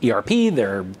 their ERP,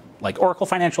 their like Oracle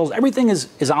financials, everything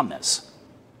is on this.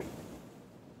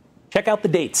 Check out the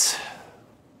dates.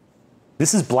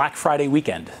 This is Black Friday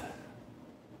weekend.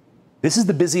 This is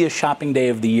the busiest shopping day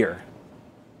of the year.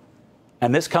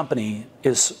 And this company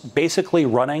is basically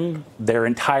running their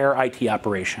entire IT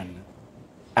operation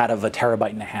out of 1.5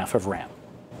 terabytes of RAM.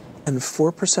 And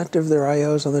 4% of their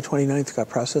IOs on the 29th got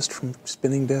processed from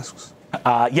spinning disks?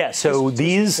 Yeah, so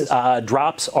these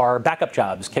drops are backup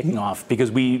jobs kicking off because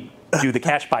we do the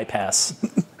cache bypass,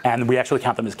 and we actually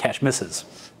count them as cache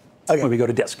misses when we go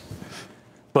to disk.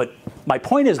 But my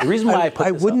point is, the reason why I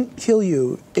put this wouldn't kill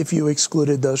you if you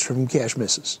excluded those from cache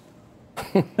misses.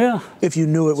 Yeah. If you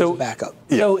knew it was a backup.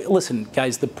 So listen,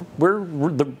 guys, the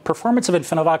performance of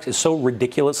INFINIVOX is so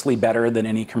ridiculously better than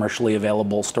any commercially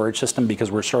available storage system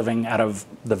because we're serving out of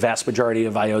the vast majority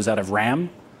of IOs out of RAM,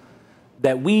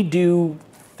 that we do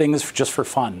things just for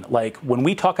fun. Like when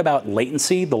we talk about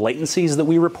latency, the latencies that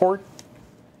we report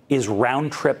is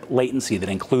round trip latency that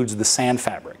includes the SAN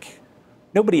fabric.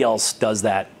 Nobody else does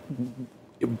that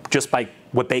just by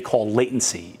what they call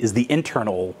latency, is the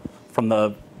internal from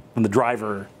the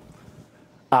driver.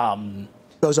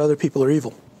 Those other people are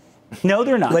evil. No,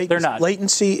 they're not. They're not.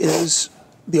 Latency is,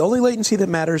 the only latency that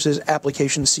matters is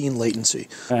application scene latency.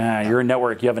 You're a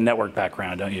network. You have a network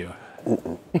background, don't you? A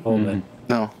little bit.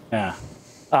 No. Yeah.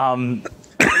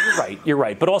 You're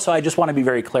right. But also, I just want to be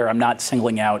very clear. I'm not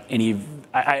singling out any.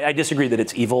 I disagree that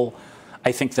it's evil.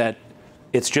 I think that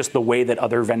it's just the way that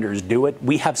other vendors do it.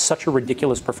 We have such a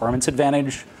ridiculous performance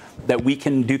advantage that we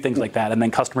can do things like that, and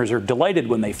then customers are delighted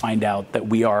when they find out that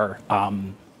we are.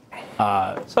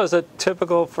 So is it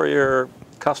typical for your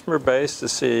customer base to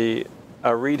see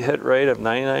a read hit rate of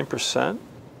 99%?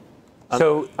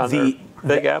 So the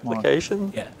big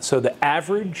application? Yeah. So the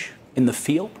average in the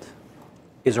field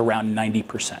is around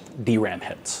 90% DRAM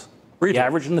hits. The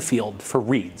average in the field for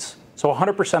reads. So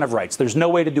 100% of writes. There's no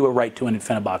way to do a write to an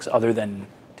INFINIBOX other than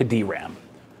to DRAM.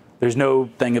 There's no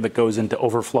thing that goes into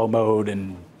overflow mode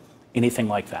and anything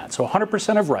like that. So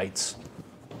 100% of writes,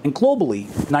 and globally,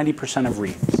 90% of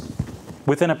reads,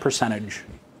 within a percentage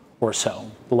or so,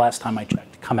 the last time I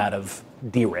checked, come out of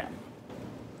DRAM.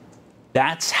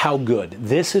 That's how good,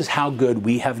 this is how good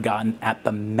we have gotten at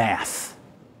the math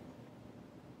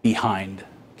behind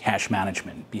cache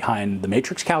management, behind the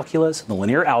matrix calculus, the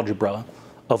linear algebra,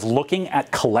 of looking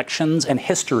at collections and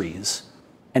histories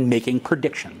and making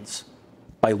predictions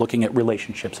by looking at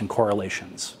relationships and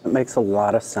correlations. It makes a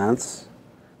lot of sense.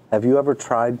 Have you ever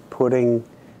tried putting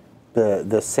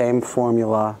the same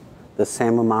formula, the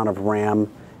same amount of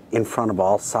RAM in front of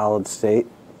all solid state?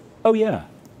 Oh, yeah.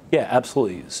 Yeah,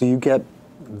 absolutely. So you get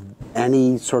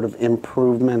any sort of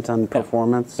improvement on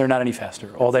performance? They're not any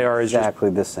faster. All they are is exactly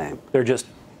the same. They're just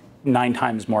 9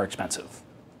 times more expensive.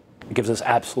 It gives us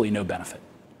absolutely no benefit.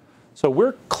 So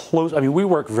we're close. I mean, we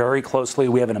work very closely.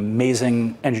 We have an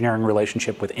amazing engineering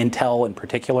relationship with Intel in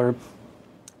particular.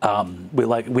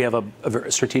 We have a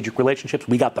very strategic relationship.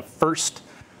 We got the first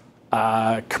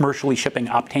commercially shipping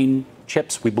Optane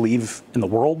chips, we believe, in the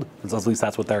world. At least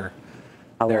that's what their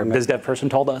biz dev person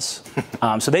told us.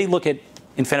 So they look at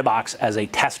INFINIBOX as a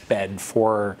test bed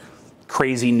for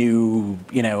crazy new,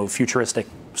 futuristic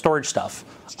storage stuff.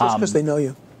 It's just because they know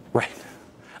you. Right.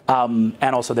 And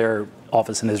also they're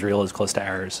office in Israel is close to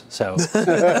ours, so that's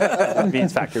a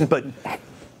convenience factor. But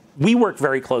we work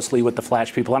very closely with the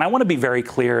Flash people, and I want to be very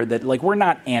clear that like we're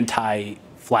not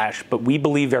anti-Flash, but we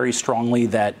believe very strongly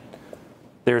that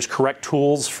there's correct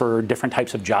tools for different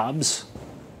types of jobs,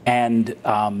 and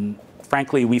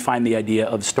frankly, we find the idea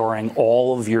of storing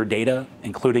all of your data,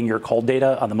 including your cold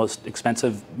data, on the most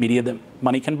expensive media that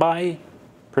money can buy,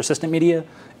 persistent media,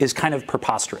 is kind of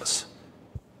preposterous.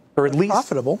 Or at least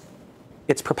Profitable.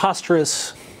 It's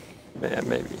preposterous. Yeah,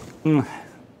 maybe.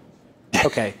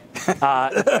 Okay.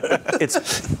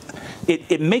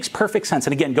 It makes perfect sense.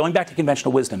 And again, going back to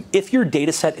conventional wisdom, if your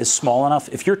data set is small enough,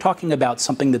 if you're talking about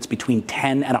something that's between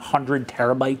 10 and 100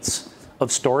 terabytes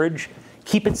of storage,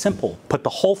 keep it simple. Put the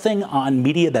whole thing on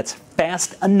media that's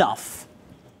fast enough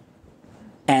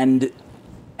and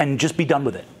just be done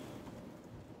with it.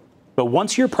 But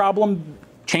once your problem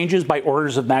changes by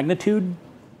orders of magnitude,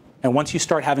 and once you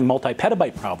start having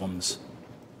multi-petabyte problems,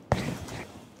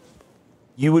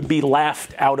 you would be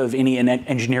laughed out of any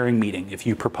engineering meeting if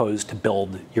you proposed to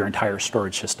build your entire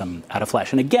storage system out of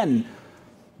flash. And again,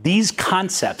 these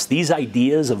concepts, these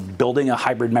ideas of building a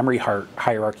hybrid memory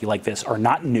hierarchy like this are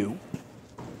not new.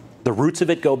 The roots of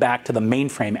it go back to the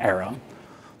mainframe era.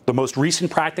 The most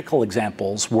recent practical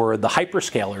examples were the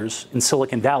hyperscalers in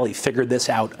Silicon Valley figured this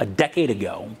out a decade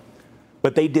ago,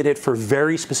 but they did it for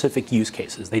very specific use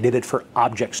cases. They did it for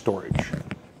object storage,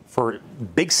 for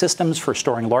big systems for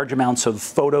storing large amounts of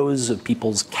photos of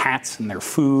people's cats and their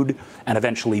food, and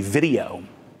eventually video.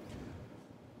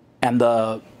 And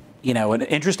an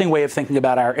interesting way of thinking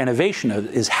about our innovation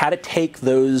is how to take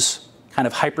those kind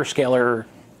of hyperscaler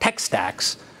tech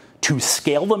stacks to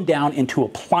scale them down into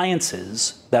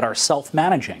appliances that are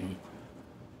self-managing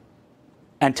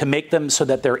and to make them so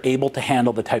that they're able to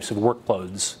handle the types of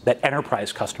workloads that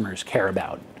enterprise customers care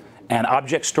about. And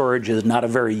object storage is not a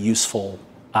very useful,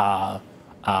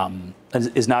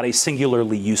 is not a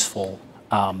singularly useful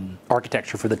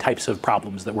architecture for the types of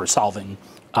problems that we're solving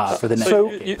for the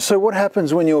next. So what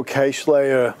happens when your cache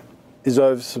layer is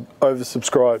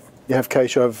oversubscribed? You have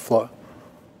cache overflow.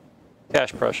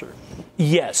 Cache pressure.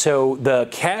 Yeah, so the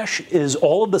cache is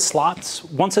all of the slots.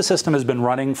 Once a system has been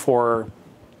running for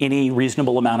any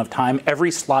reasonable amount of time, every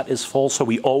slot is full, so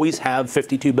we always have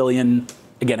 52 billion.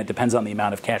 Again, it depends on the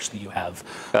amount of cache that you have.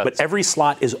 But every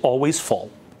slot is always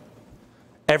full.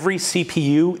 Every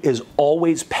CPU is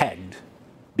always pegged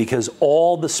because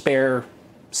all the spare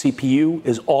CPU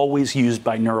is always used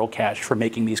by neural cache for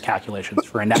making these calculations,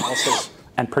 for analysis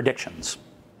and predictions.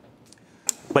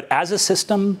 But as a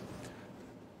system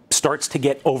starts to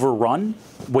get overrun,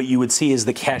 what you would see is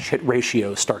the cache hit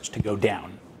ratio starts to go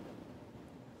down.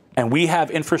 And we have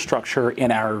infrastructure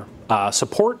in our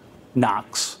support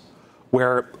NOCs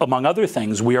where, among other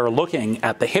things, we are looking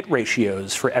at the hit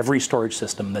ratios for every storage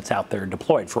system that's out there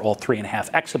deployed for all 3.5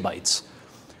 exabytes.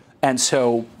 And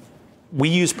so we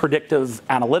use predictive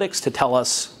analytics to tell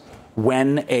us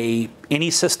when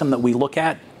any system that we look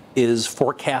at is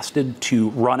forecasted to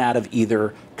run out of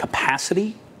either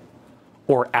capacity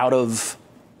or out of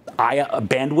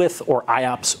bandwidth or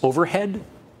IOPS overhead.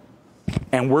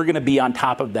 And we're going to be on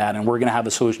top of that, and we're going to have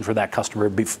a solution for that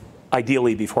customer,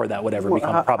 ideally before that would ever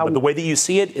become a problem. But the way that you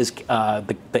see it is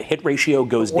the hit ratio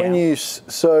goes down.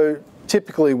 So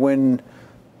typically when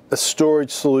a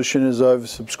storage solution is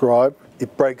oversubscribed,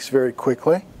 it breaks very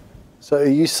quickly. So are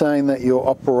you saying that your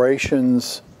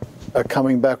operations are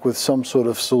coming back with some sort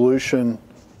of solution?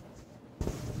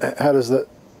 How does that?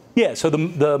 Yeah, so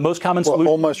the most common solution...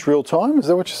 Almost real time? Is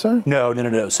that what you're saying?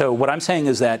 No. So what I'm saying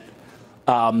is that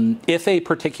if a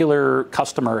particular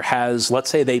customer has, let's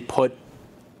say they put,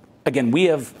 again, we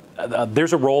have,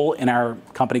 there's a role in our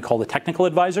company called a technical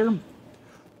advisor.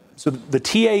 So the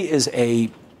TA is a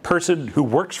person who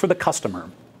works for the customer,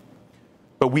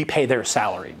 but we pay their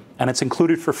salary. And it's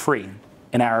included for free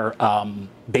in our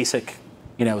basic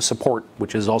support,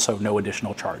 which is also no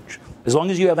additional charge. As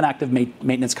long as you have an active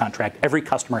maintenance contract, every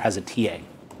customer has a TA.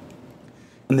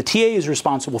 And the TA is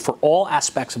responsible for all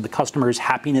aspects of the customer's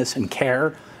happiness and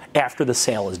care after the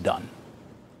sale is done.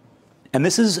 And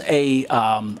this is a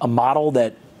model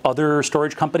that other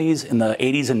storage companies in the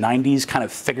 80s and 90s kind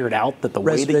of figured out that the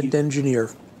way that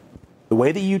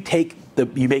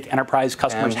you make enterprise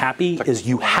customers happy is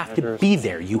you have to be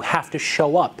there. You have to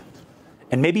show up.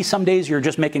 And maybe some days you're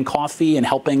just making coffee and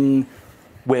helping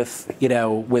with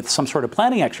some sort of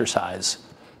planning exercise.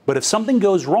 But if something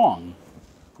goes wrong,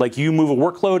 like you move a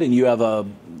workload and you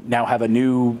now have a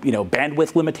new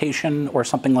bandwidth limitation or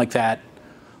something like that,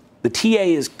 the TA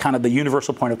is kind of the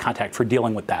universal point of contact for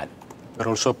dealing with that. We're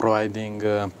also providing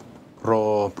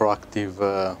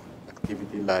proactive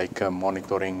activity like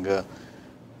monitoring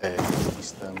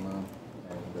system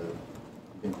and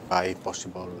identify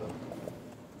possible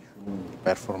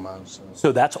performance.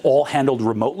 So that's all handled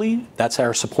remotely. That's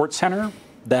our support center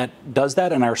that does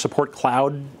that, and our support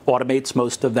cloud automates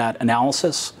most of that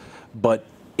analysis. But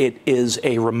it is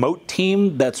a remote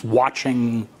team that's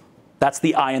watching. That's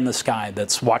the eye in the sky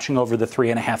that's watching over the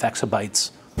 3.5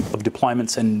 exabytes of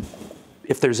deployments. And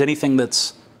if there's anything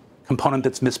that's component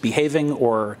that's misbehaving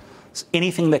or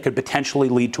anything that could potentially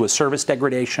lead to a service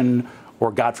degradation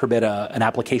or, God forbid, an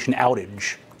application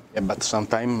outage. Yeah, but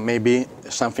sometimes maybe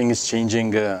something is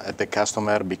changing at the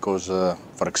customer because,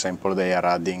 for example, they are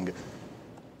adding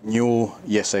new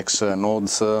ESX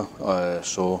nodes,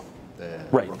 so the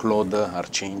workload are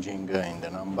changing in the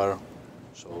number.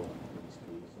 So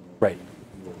right.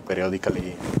 You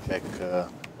periodically check the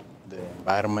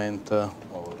environment or.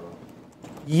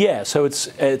 Yeah, so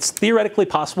it's theoretically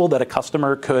possible that a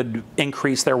customer could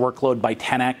increase their workload by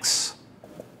 10x,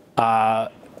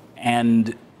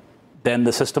 and then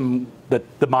the system,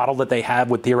 the model that they have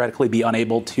would theoretically be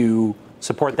unable to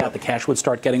support that. The cache would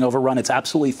start getting overrun. It's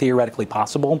absolutely theoretically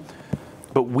possible.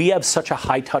 But we have such a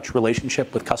high-touch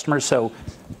relationship with customers. So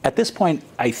at this point,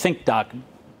 I think, Doc,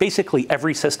 basically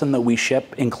every system that we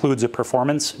ship includes a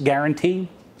performance guarantee.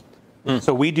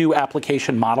 So we do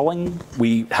application modeling.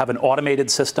 We have an automated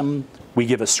system. We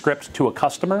give a script to a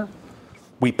customer.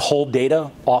 We pull data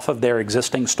off of their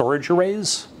existing storage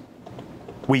arrays.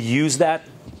 We use that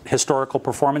historical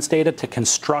performance data to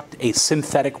construct a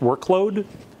synthetic workload,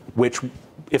 which,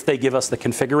 if they give us the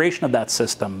configuration of that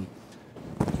system,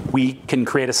 we can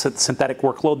create a synthetic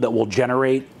workload that will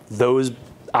generate those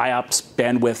IOPS,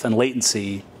 bandwidth, and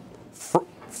latency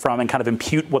from and kind of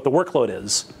impute what the workload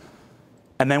is.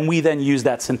 And then we then use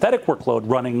that synthetic workload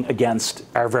running against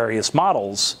our various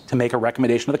models to make a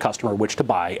recommendation to the customer which to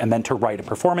buy and then to write a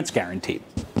performance guarantee.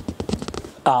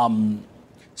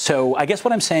 So I guess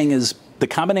what I'm saying is the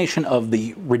combination of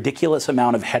the ridiculous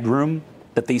amount of headroom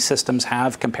that these systems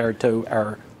have compared to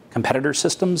our competitor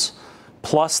systems,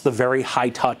 plus the very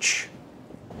high-touch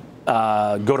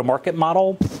go-to-market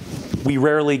model, we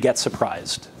rarely get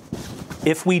surprised.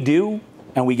 If we do,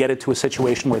 and we get it to a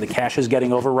situation where the cache is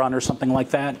getting overrun or something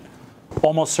like that,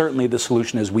 almost certainly the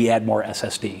solution is we add more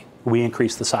SSD. We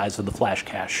increase the size of the flash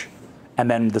cache. And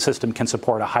then the system can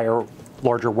support a higher,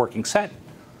 larger working set,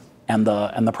 and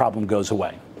the problem goes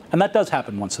away. And that does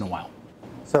happen once in a while.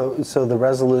 So the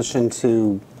resolution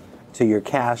to your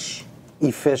cache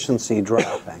efficiency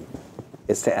dropping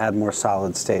is to add more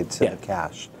solid state to the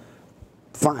cache.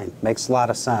 Fine, makes a lot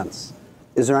of sense.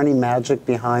 Is there any magic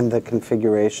behind the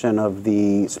configuration of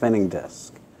the spinning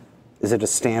disk? Is it a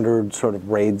standard sort of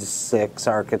RAID 6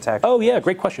 architecture? Oh yeah,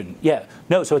 great question. Yeah,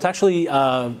 no. So it's actually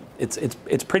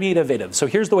it's pretty innovative. So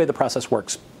here's the way the process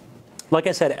works. Like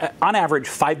I said, on average,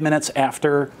 5 minutes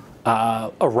after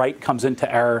a write comes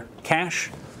into our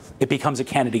cache, it becomes a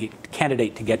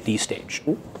candidate to get destaged.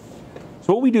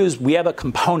 So what we do is we have a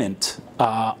component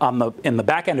in the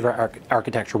back end of our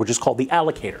architecture, which is called the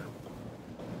allocator.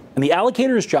 And the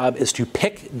allocator's job is to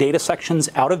pick data sections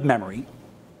out of memory.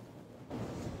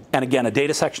 And again, a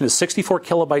data section is 64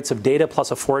 kilobytes of data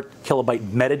plus a 4 kilobyte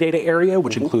metadata area,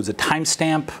 which includes a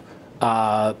timestamp,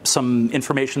 some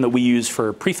information that we use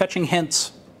for prefetching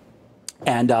hints,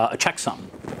 and a checksum.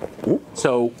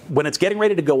 So when it's getting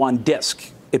ready to go on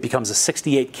disk, it becomes a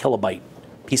 68 kilobyte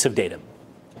piece of data.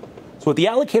 So what the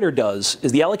allocator does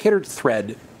is the allocator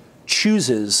thread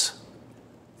chooses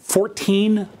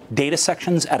 14 data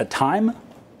sections at a time.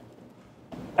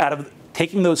 Out of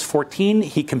taking those 14,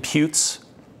 he computes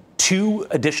 2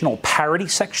 additional parity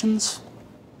sections.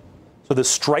 So the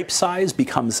stripe size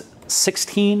becomes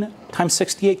 16 times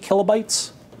 68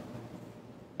 kilobytes.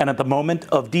 And at the moment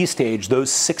of destage,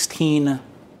 those 16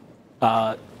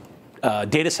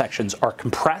 data sections are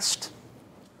compressed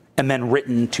and then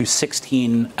written to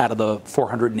 16 out of the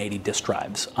 480 disk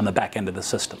drives on the back end of the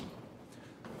system.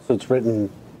 So it's written,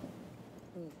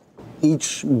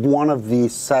 each one of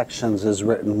these sections is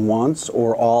written once,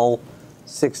 or all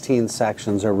 16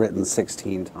 sections are written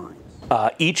 16 times?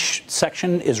 Each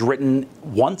section is written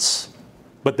once,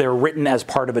 but they're written as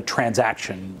part of a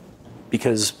transaction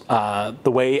because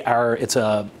the way it's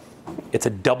a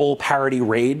double parity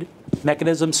RAID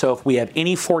mechanism. So if we have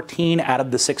any 14 out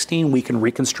of the 16, we can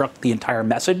reconstruct the entire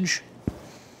message.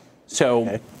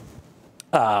 So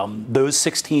those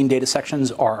 16 data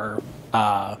sections are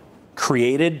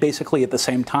created basically at the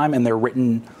same time, and they're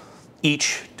written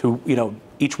each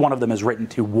one of them is written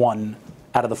to 1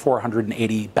 out of the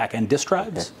 480 back-end disk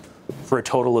drives for a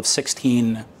total of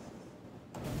 16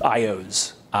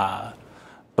 IOs.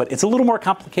 But it's a little more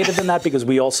complicated than that because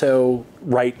we also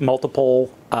write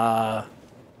multiple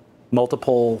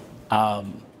multiple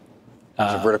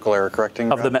vertical error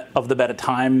correcting of the bed at a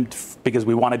time, because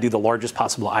we want to do the largest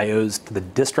possible IOs to the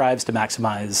disk drives to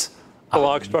maximize. A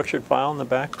log structured file in the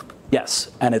back?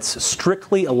 Yes, and it's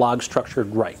strictly a log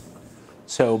structured write.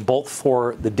 So both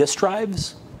for the disk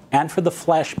drives and for the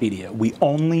flash media, we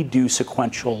only do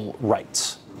sequential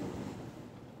writes.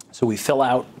 So we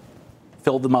fill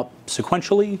them up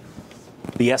sequentially.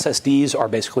 The SSDs are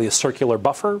basically a circular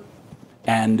buffer,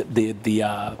 and the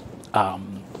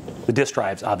disk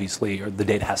drives, obviously, or the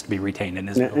data has to be retained in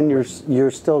Israel. And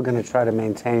you're still going to try to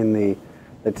maintain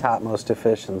the topmost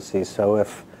efficiency. So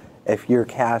if your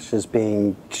cache is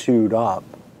being chewed up,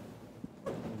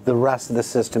 the rest of the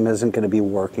system isn't going to be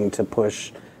working to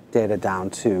push data down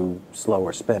to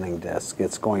slower spinning disk.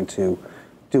 It's going to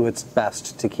do its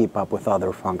best to keep up with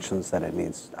other functions that it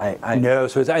needs. No,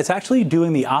 so it's actually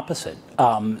doing the opposite.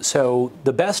 So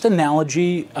the best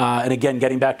analogy, and again,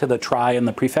 getting back to the try and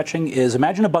the prefetching, is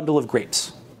imagine a bundle of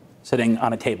grapes sitting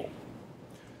on a table.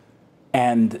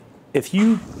 And if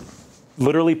you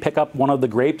literally pick up one of the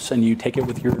grapes and you take it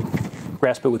with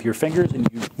grasp it with your fingers and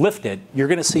you lift it, you're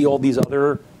going to see all these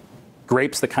other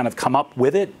grapes that kind of come up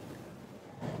with it.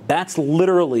 That's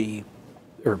literally,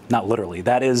 or not literally,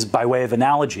 that is by way of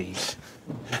analogy,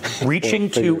 reaching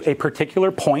to a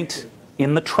particular point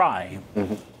in the try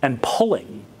and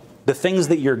pulling. The things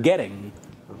that you're getting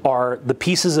are the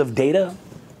pieces of data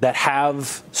that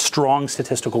have strong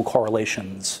statistical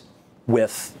correlations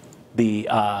with the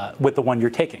one you're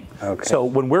taking. Okay. So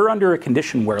when we're under a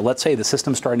condition where, let's say, the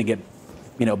system's starting to get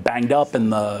banged up and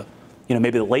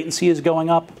maybe the latency is going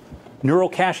up, neural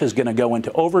cache is going to go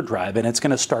into overdrive, and it's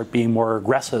going to start being more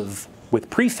aggressive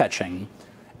with prefetching,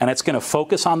 and it's going to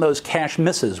focus on those cache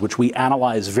misses, which we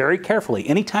analyze very carefully.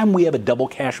 Anytime we have a double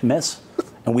cache miss,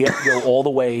 and we have to go all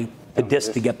the way to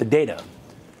disk to get the data,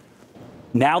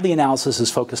 now the analysis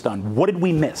is focused on what did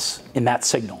we miss in that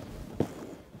signal.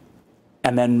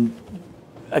 And then,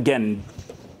 again,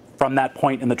 from that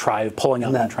point in the try, pulling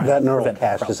up and trying that to neural prevent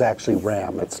cache problems. is actually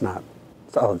RAM. It's not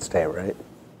solid state, right?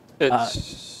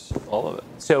 It's all of it.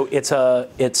 So it's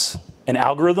an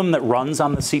algorithm that runs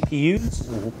on the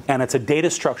CPUs, and it's a data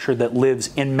structure that lives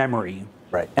in memory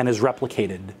and is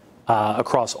replicated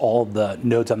across all of the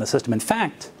nodes on the system. In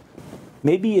fact,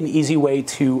 maybe an easy way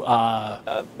to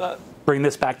bring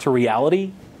this back to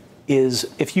reality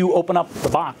is if you open up the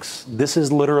box, this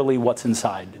is literally what's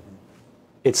inside.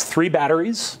 It's 3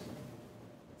 batteries,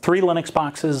 3 Linux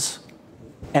boxes,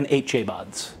 and 8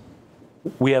 JBODs.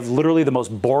 We have literally the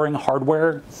most boring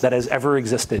hardware that has ever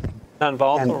existed.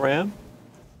 Non-volatile RAM?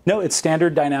 No, it's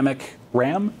standard dynamic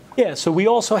RAM. Yeah, so we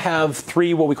also have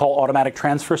 3 what we call automatic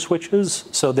transfer switches.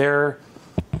 So they're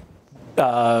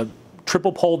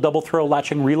triple pole double throw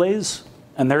latching relays,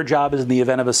 and their job is in the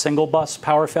event of a single bus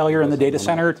power failure in the data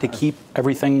center to keep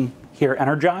everything here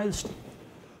energized.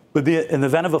 But in the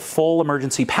event of a full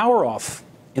emergency power off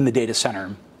in the data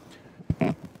center,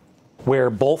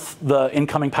 where both the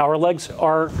incoming power legs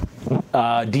are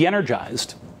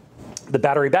de-energized, the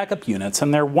battery backup units,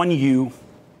 and they're 1U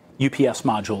UPS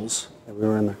modules, We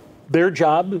were in there. their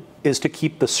job is to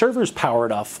keep the servers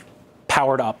powered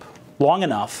up long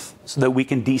enough so that we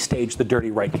can destage the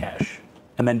dirty write cache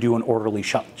and then do an orderly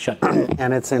shutdown.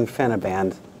 And it's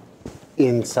InfiniBand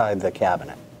inside the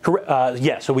cabinet.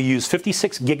 Yeah, so we use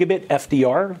 56 gigabit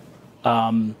FDR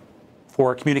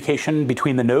for communication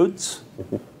between the nodes.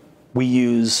 We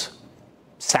use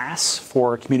SAS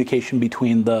for communication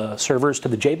between the servers to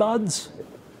the JBODs,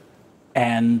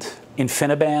 and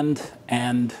InfiniBand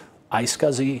and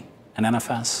iSCSI and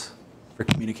NFS for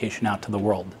communication out to the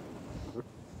world.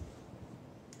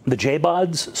 The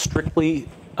JBODs strictly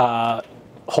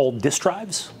hold disk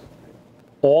drives.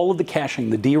 All of the caching,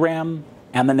 the DRAM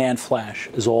and the NAND flash,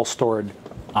 is all stored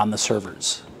on the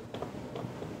servers.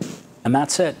 And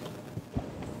that's it.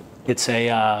 It's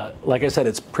like I said,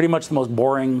 it's pretty much the most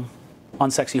boring,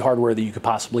 unsexy hardware that you could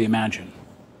possibly imagine.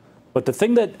 But the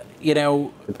thing that,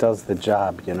 It does the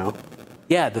job,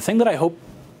 yeah, the thing that I hope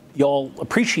y'all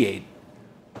appreciate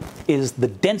is the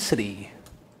density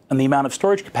and the amount of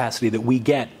storage capacity that we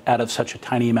get out of such a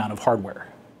tiny amount of hardware.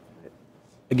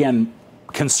 Again,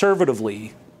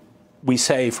 conservatively, we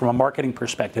say from a marketing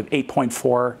perspective,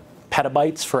 8.4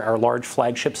 petabytes for our large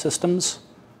flagship systems,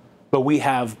 but we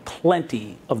have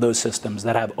plenty of those systems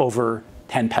that have over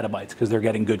 10 petabytes because they're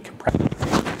getting good compression.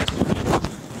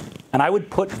 And I would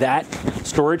put that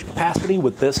storage capacity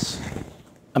with this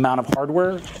amount of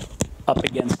hardware up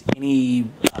against any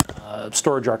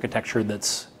storage architecture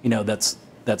that's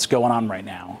going on right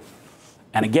now.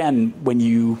 And again, when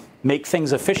you make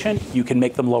things efficient, you can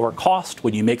make them lower cost.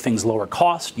 When you make things lower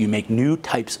cost, you make new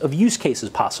types of use cases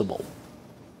possible.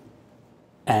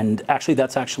 And actually,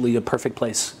 that's actually a perfect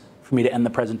place for me to end the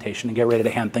presentation and get ready to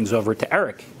hand things over to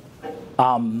Eric.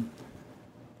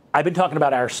 I've been talking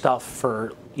about our stuff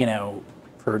for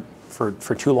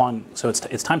too long, so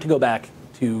it's time to go back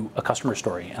to a customer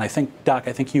story. And I think, Doc,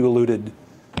 I think you alluded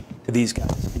to these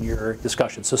guys in your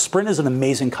discussion. So Sprint is an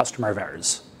amazing customer of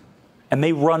ours, and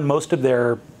they run most of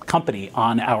their company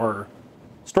on our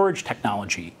storage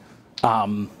technology,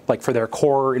 like for their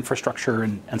core infrastructure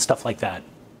and stuff like that.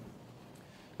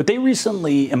 But they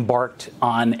recently embarked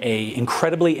on an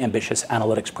incredibly ambitious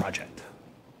analytics project.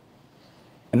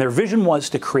 And their vision was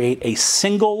to create a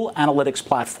single analytics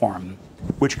platform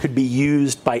which could be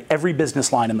used by every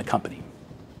business line in the company.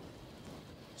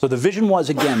 So the vision was,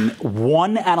 again,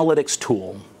 one analytics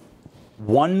tool,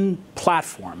 one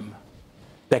platform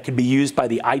that could be used by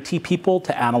the IT people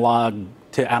to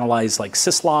analyze like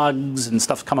syslogs and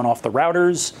stuff coming off the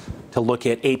routers, to look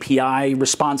at API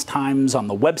response times on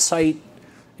the website,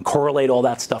 and correlate all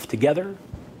that stuff together.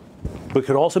 But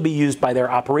could also be used by their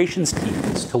operations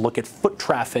teams to look at foot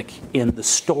traffic in the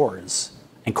stores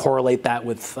and correlate that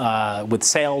with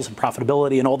sales and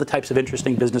profitability and all the types of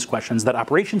interesting business questions that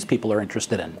operations people are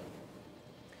interested in.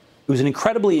 It was an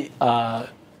incredibly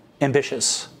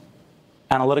ambitious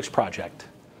analytics project,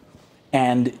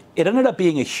 and it ended up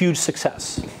being a huge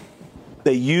success.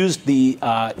 They used the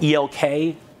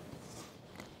ELK,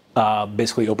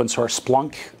 basically open source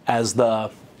Splunk, as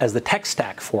the tech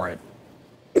stack for it.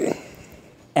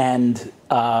 And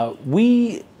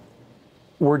we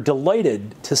were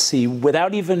delighted to see,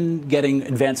 without even getting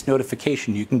advanced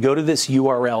notification, you can go to this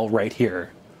URL right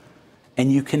here,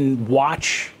 and you can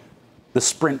watch the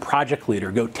Sprint project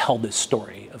leader go tell this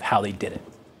story of how they did it.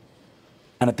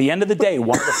 And at the end of the day,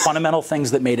 one of the fundamental things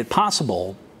that made it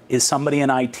possible is somebody in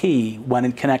IT went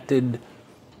and connected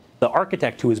the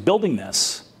architect who was building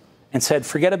this and said,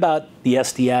 forget about the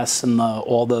SDS and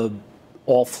all the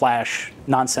all-flash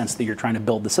nonsense that you're trying to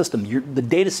build the system. The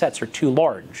data sets are too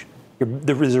large.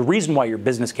 There is a reason why your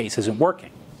business case isn't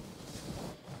working.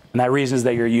 And that reason is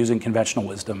that you're using conventional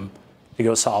wisdom to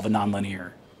go solve a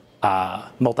nonlinear,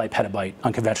 multi-petabyte,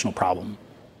 unconventional problem.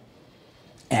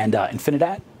 And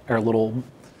INFINIDAT, our little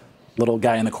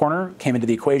guy in the corner, came into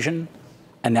the equation,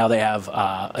 and now they have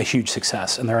a huge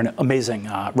success, and they're an amazing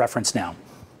reference now.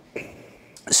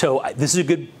 So this is a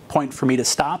good point for me to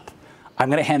stop. I'm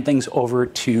going to hand things over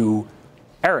to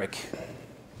Eric.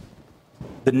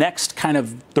 The next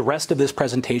the rest of this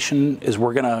presentation is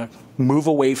we're going to move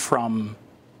away from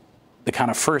the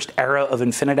kind of first era of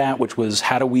INFINIDAT, which was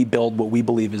how do we build what we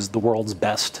believe is the world's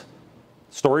best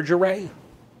storage array,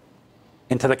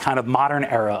 into the kind of modern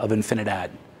era of INFINIDAT,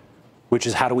 which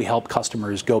is how do we help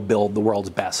customers go build the world's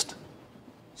best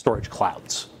storage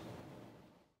clouds.